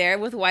night there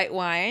with white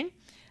wine.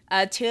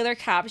 Taylor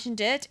captioned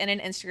it in an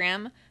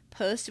Instagram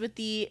post with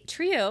the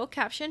trio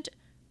captioned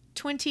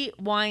 20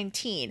 wine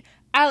teen.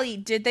 Allie,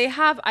 did they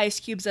have ice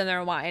cubes in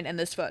their wine in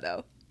this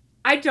photo?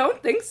 I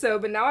don't think so,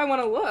 but now I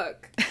want to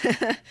look.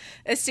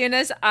 As soon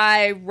as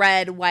I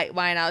read white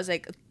wine, I was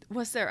like,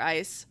 was there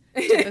ice?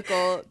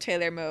 Typical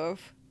Taylor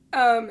move.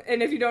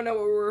 And if you don't know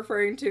what we're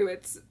referring to,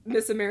 it's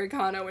Miss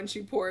Americana when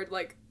she poured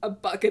like a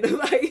bucket of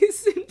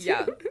ice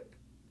into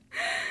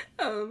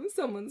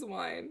someone's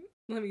wine.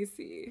 Let me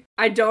see.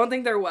 I don't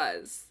think there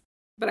was,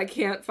 but I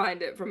can't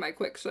find it from my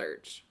quick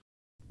search.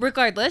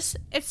 Regardless,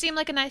 it seemed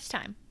like a nice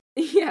time.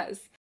 Yes.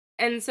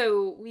 And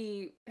so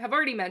we have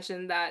already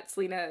mentioned that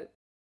Selena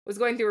was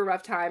going through a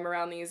rough time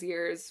around these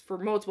years for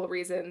multiple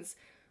reasons,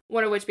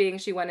 one of which being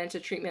she went into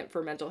treatment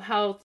for mental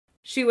health.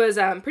 She was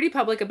pretty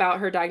public about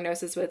her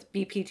diagnosis with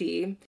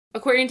BPD.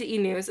 According to E!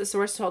 News, a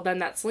source told them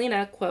that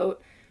Selena,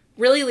 quote,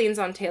 really leans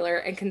on Taylor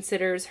and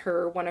considers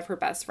her one of her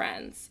best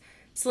friends.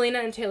 Selena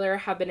and Taylor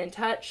have been in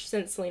touch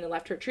since Selena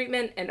left her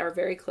treatment and are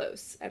very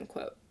close, end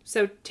quote.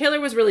 So Taylor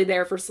was really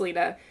there for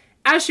Selena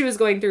as she was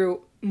going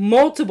through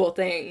multiple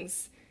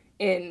things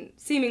in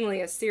seemingly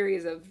a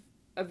series of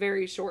a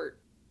very short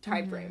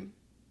time frame.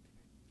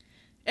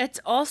 It's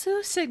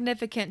also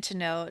significant to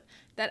note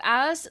that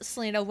as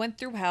Selena went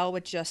through hell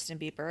with Justin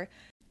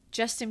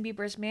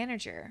Bieber's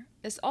manager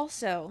is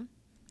also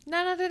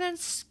none other than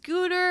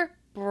Scooter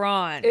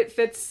Braun. It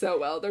fits so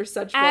well. They're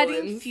such adding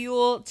villains.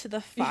 Fuel to the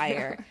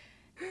fire. Yeah.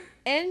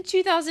 In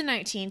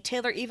 2019,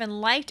 Taylor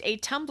even liked a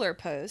Tumblr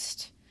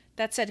post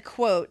that said,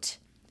 quote,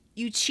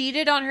 you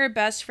cheated on her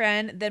best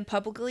friend, then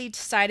publicly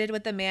sided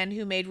with the man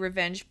who made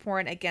revenge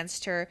porn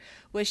against her.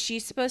 Was she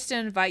supposed to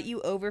invite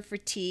you over for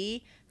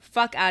tea?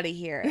 Fuck out of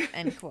here,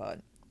 end quote.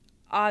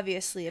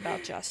 Obviously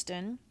about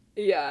Justin.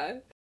 Yeah.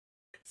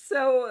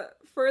 So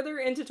further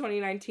into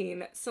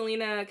 2019,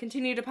 Selena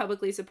continued to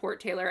publicly support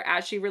Taylor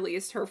as she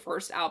released her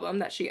first album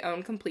that she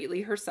owned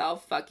completely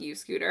herself, Fuck You,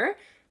 Scooter.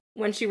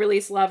 When she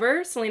released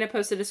Lover, Selena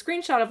posted a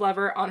screenshot of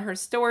Lover on her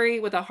story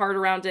with a heart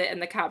around it and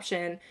the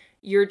caption,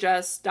 you're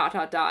just ...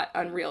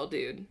 unreal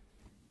dude.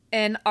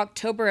 In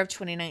October of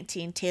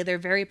 2019, Taylor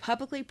very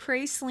publicly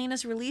praised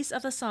Selena's release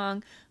of the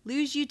song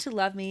Lose You to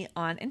Love Me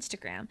on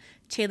Instagram.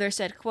 Taylor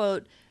said,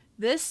 quote,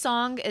 this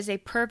song is a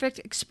perfect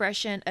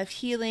expression of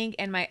healing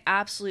and my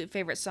absolute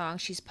favorite song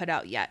she's put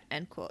out yet,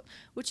 end quote.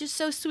 Which is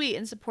so sweet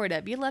and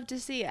supportive. You love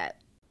to see it.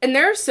 And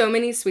there are so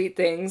many sweet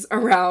things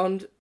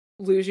around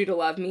Lose You to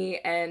Love Me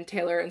and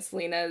Taylor and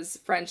Selena's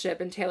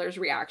friendship and Taylor's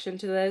reaction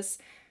to this.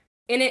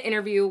 In an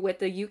interview with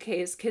the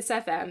UK's Kiss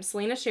FM,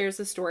 Selena shares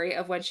the story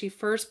of when she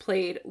first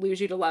played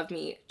Lose You to Love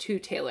Me to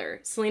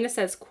Taylor. Selena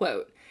says,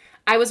 quote,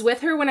 I was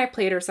with her when I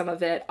played her some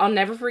of it. I'll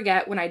never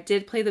forget when I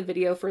did play the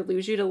video for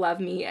Lose You to Love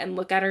Me and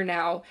look at her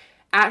now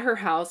at her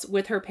house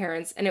with her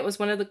parents, and it was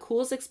one of the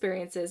coolest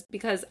experiences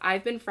because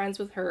I've been friends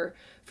with her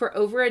for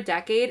over a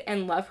decade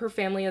and love her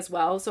family as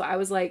well. So I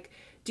was like,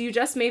 do you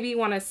just maybe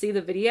want to see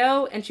the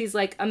video? And she's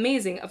like,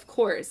 amazing, of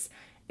course.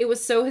 It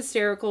was so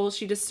hysterical.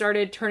 She just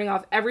started turning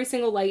off every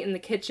single light in the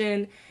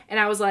kitchen. And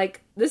I was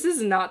like, this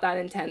is not that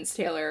intense,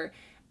 Taylor.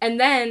 And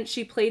then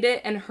she played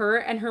it and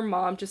her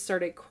mom just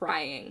started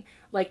crying.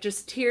 Like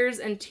just tears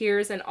and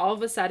tears. And all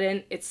of a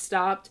sudden it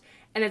stopped.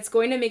 And it's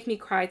going to make me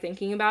cry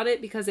thinking about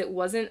it because it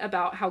wasn't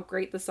about how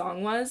great the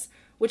song was,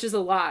 which is a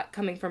lot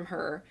coming from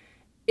her.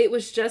 It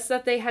was just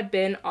that they had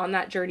been on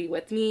that journey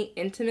with me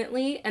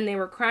intimately, and they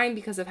were crying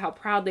because of how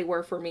proud they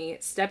were for me,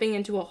 stepping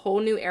into a whole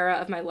new era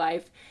of my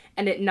life,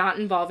 and it not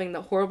involving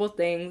the horrible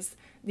things,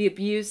 the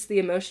abuse, the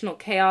emotional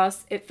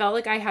chaos. It felt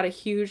like I had a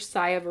huge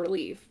sigh of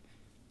relief.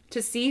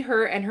 To see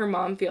her and her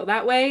mom feel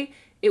that way,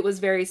 it was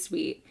very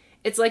sweet.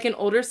 It's like an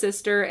older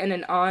sister and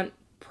an aunt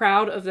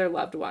proud of their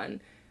loved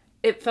one.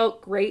 It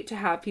felt great to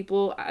have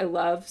people I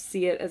love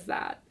see it as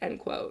that, end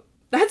quote.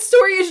 That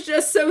story is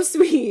just so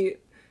sweet.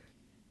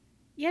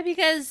 Yeah,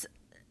 because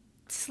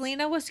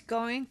Selena was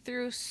going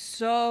through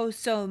so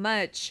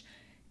much.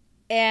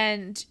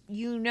 And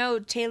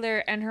Taylor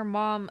and her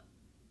mom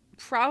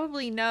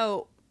probably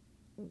know,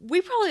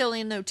 we probably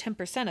only know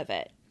 10% of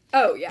it.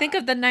 Oh, yeah. Think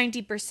of the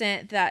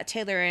 90% that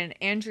Taylor and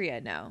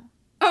Andrea know.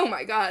 Oh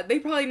my God. They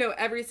probably know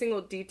every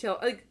single detail.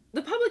 Like,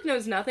 the public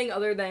knows nothing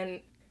other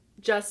than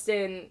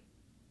Justin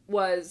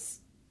was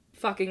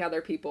fucking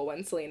other people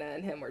when Selena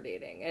and him were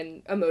dating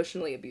and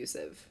emotionally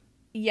abusive.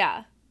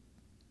 Yeah.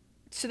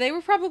 So they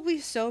were probably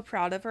so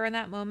proud of her in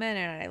that moment,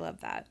 and I love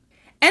that.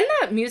 And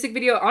that music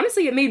video,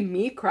 honestly, it made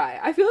me cry.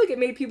 I feel like it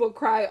made people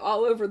cry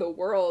all over the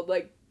world.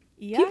 Like,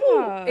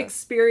 people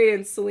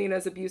experience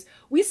Selena's abuse.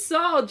 We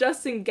saw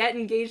Justin get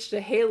engaged to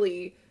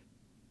Haley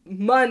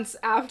months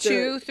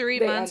after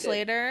 2-3 months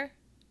later.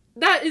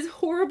 That is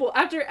horrible.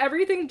 After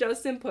everything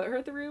Justin put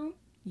her through.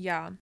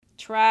 Yeah.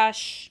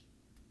 Trash.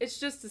 It's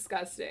just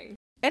disgusting.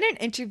 In an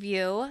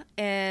interview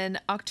in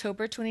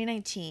October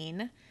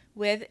 2019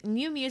 with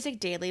New Music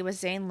Daily with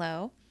Zane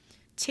Lowe,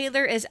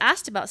 Taylor is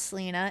asked about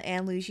Selena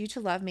and Lose You to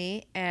Love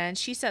Me, and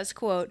she says,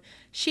 quote,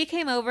 she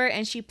came over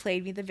and she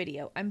played me the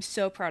video. I'm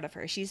so proud of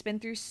her. She's been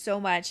through so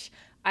much.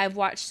 I've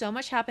watched so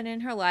much happen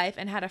in her life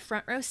and had a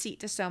front row seat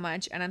to so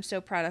much, and I'm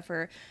so proud of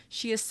her.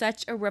 She is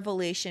such a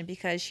revelation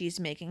because she's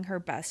making her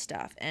best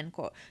stuff, end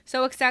quote.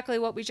 So exactly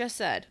what we just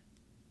said.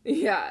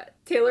 Yeah,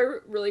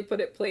 Taylor really put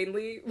it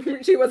plainly.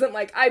 She wasn't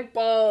like, I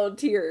bawled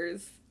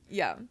tears.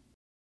 Yeah.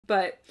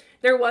 But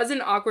there was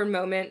an awkward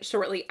moment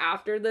shortly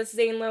after this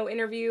Zane Lowe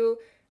interview,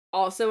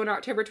 also in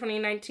October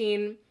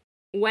 2019.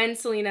 when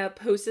Selena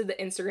posted the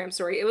Instagram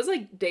story, it was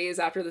like days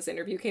after this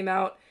interview came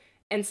out,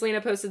 and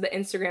Selena posted the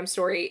Instagram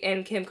story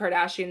in Kim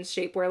Kardashian's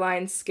shapewear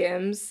line,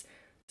 Skims.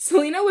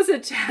 Selena was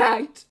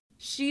attacked.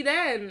 She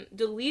then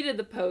deleted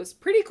the post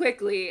pretty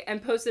quickly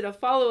and posted a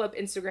follow-up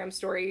Instagram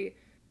story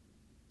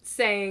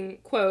saying,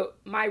 quote,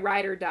 "My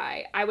ride or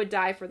die. I would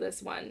die for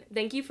this one.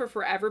 Thank you for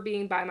forever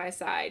being by my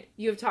side.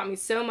 You have taught me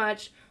so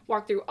much,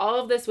 walked through all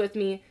of this with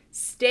me,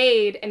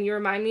 stayed, and you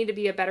remind me to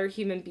be a better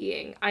human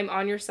being. I'm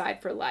on your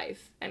side for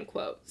life," end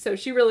quote. So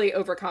she really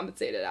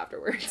overcompensated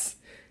afterwards.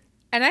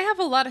 And I have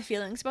a lot of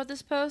feelings about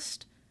this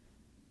post,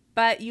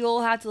 but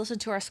you'll have to listen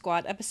to our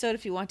squad episode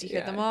if you want to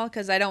hear them all,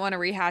 because I don't want to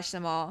rehash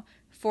them all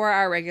for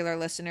our regular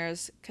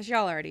listeners, because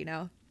y'all already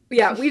know.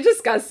 Yeah, we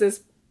discussed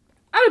this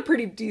at a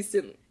pretty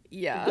decent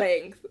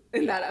length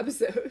in that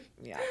episode.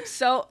 Yeah.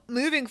 So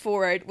moving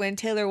forward, when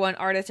Taylor won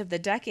Artist of the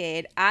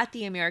Decade at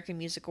the American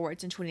Music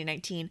Awards in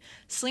 2019,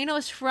 Selena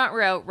was front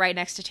row right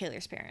next to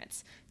Taylor's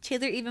parents.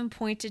 Taylor even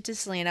pointed to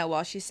Selena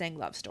while she sang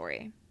Love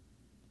Story.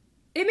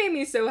 It made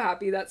me so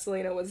happy that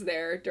Selena was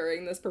there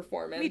during this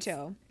performance. Me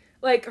too.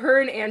 Like,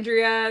 her and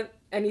Andrea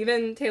and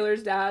even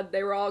Taylor's dad,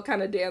 they were all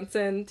kind of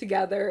dancing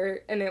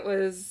together, and it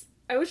was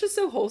just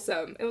so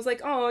wholesome. It was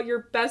like, oh,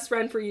 your best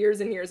friend for years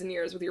and years and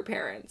years with your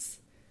parents.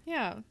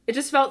 Yeah. It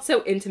just felt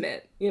so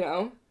intimate, you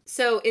know?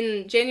 So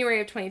in January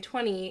of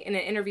 2020, in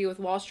an interview with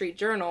Wall Street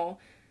Journal,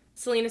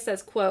 Selena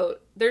says,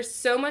 quote, "There's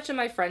so much of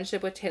my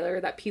friendship with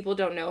Taylor that people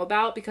don't know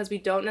about because we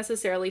don't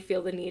necessarily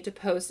feel the need to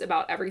post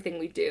about everything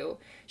we do.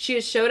 She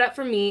has showed up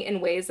for me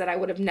in ways that I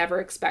would have never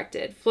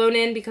expected. Flown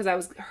in because I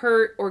was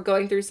hurt or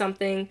going through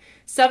something,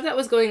 stuff that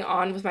was going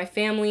on with my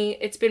family.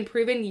 It's been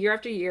proven year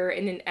after year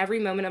and in every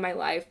moment of my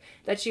life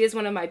that she is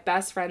one of my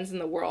best friends in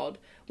the world.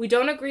 We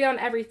don't agree on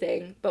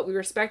everything, but we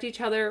respect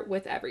each other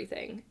with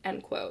everything,"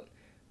 end quote.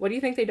 What do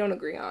you think they don't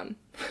agree on?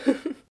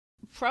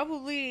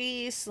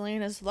 Probably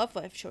Selena's love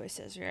life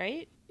choices,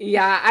 right?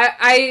 Yeah,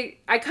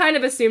 I kind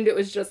of assumed it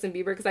was Justin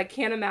Bieber because I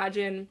can't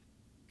imagine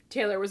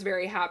Taylor was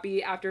very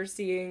happy after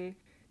seeing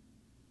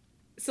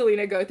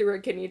Selena go through her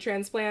kidney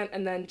transplant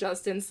and then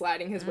Justin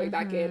sliding his way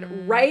back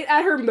in right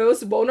at her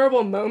most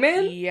vulnerable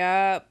moment.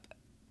 Yep.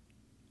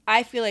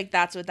 I feel like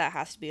that's what that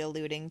has to be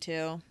alluding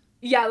to.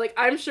 Yeah, like,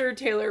 I'm sure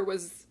Taylor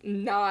was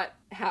not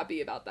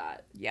happy about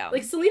that. Yeah.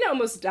 Like, Selena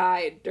almost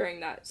died during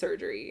that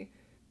surgery.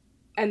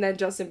 And then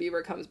Justin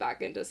Bieber comes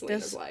back into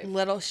Selena's life.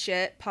 Little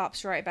shit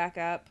pops right back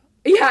up.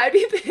 Yeah, I'd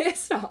be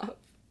pissed off.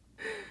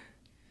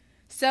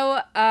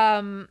 So,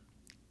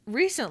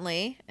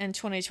 recently, in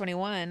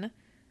 2021,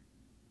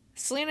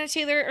 Selena and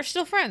Taylor are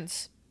still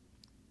friends.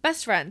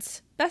 Best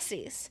friends.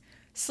 Besties.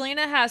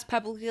 Selena has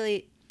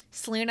publicly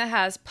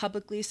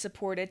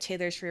supported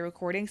Taylor's free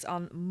recordings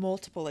on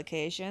multiple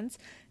occasions,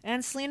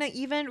 and Selena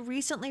even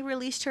recently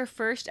released her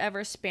first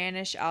ever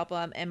Spanish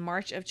album in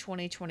March of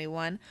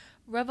 2021,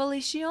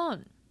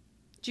 Revelación.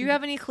 Do you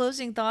have any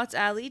closing thoughts,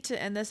 Allie,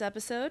 to end this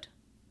episode?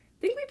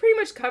 I think we pretty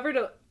much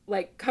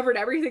covered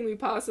everything we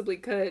possibly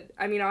could.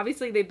 I mean,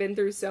 obviously they've been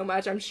through so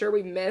much. I'm sure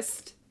we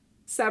missed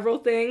several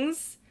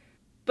things,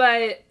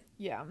 but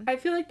yeah, I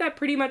feel like that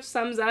pretty much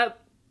sums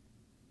up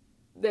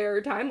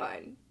their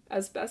timeline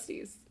as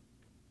besties.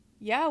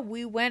 Yeah,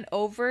 we went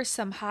over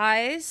some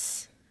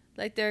highs,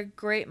 like their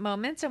great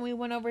moments, and we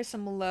went over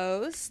some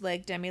lows,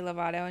 like Demi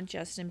Lovato and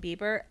Justin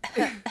Bieber.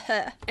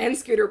 And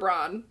Scooter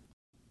Braun.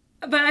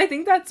 But I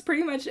think that's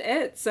pretty much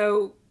it.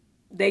 So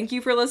thank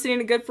you for listening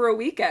to Good for a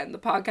Weekend, the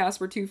podcast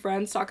where two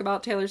friends talk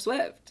about Taylor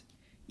Swift.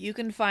 You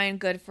can find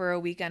Good for a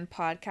Weekend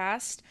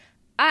podcast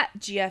at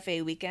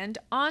GFA Weekend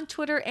on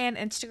Twitter and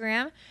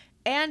Instagram,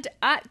 and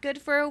at Good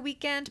for a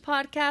Weekend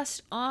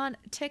podcast on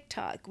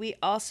TikTok. We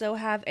also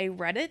have a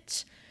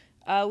Reddit.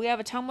 We have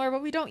a Tumblr,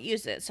 but we don't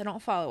use it, so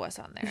don't follow us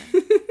on there.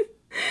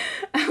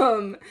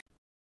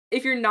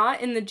 If you're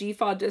not in the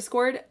GFAW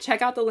Discord,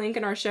 check out the link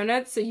in our show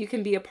notes so you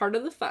can be a part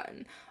of the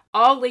fun.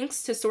 All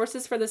links to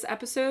sources for this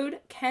episode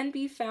can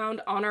be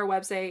found on our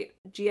website,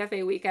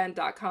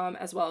 gfaweekend.com,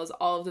 as well as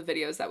all of the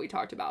videos that we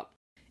talked about.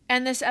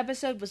 And this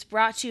episode was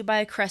brought to you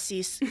by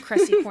Cressy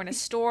Corner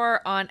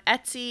Store on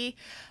Etsy.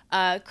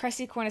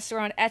 Cressy Corner Store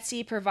on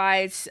Etsy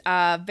provides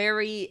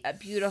very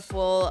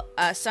beautiful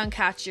sun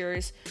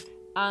catchers.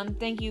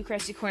 Thank you,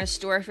 Cressy Corner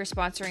Store, for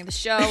sponsoring the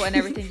show and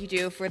everything you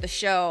do for the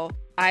show.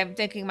 I'm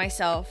thanking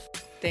myself.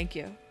 Thank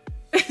you.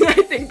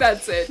 I think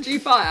that's it.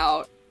 GFAW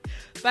out.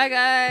 Bye,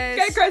 guys.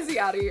 Get Cressy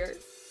out of here.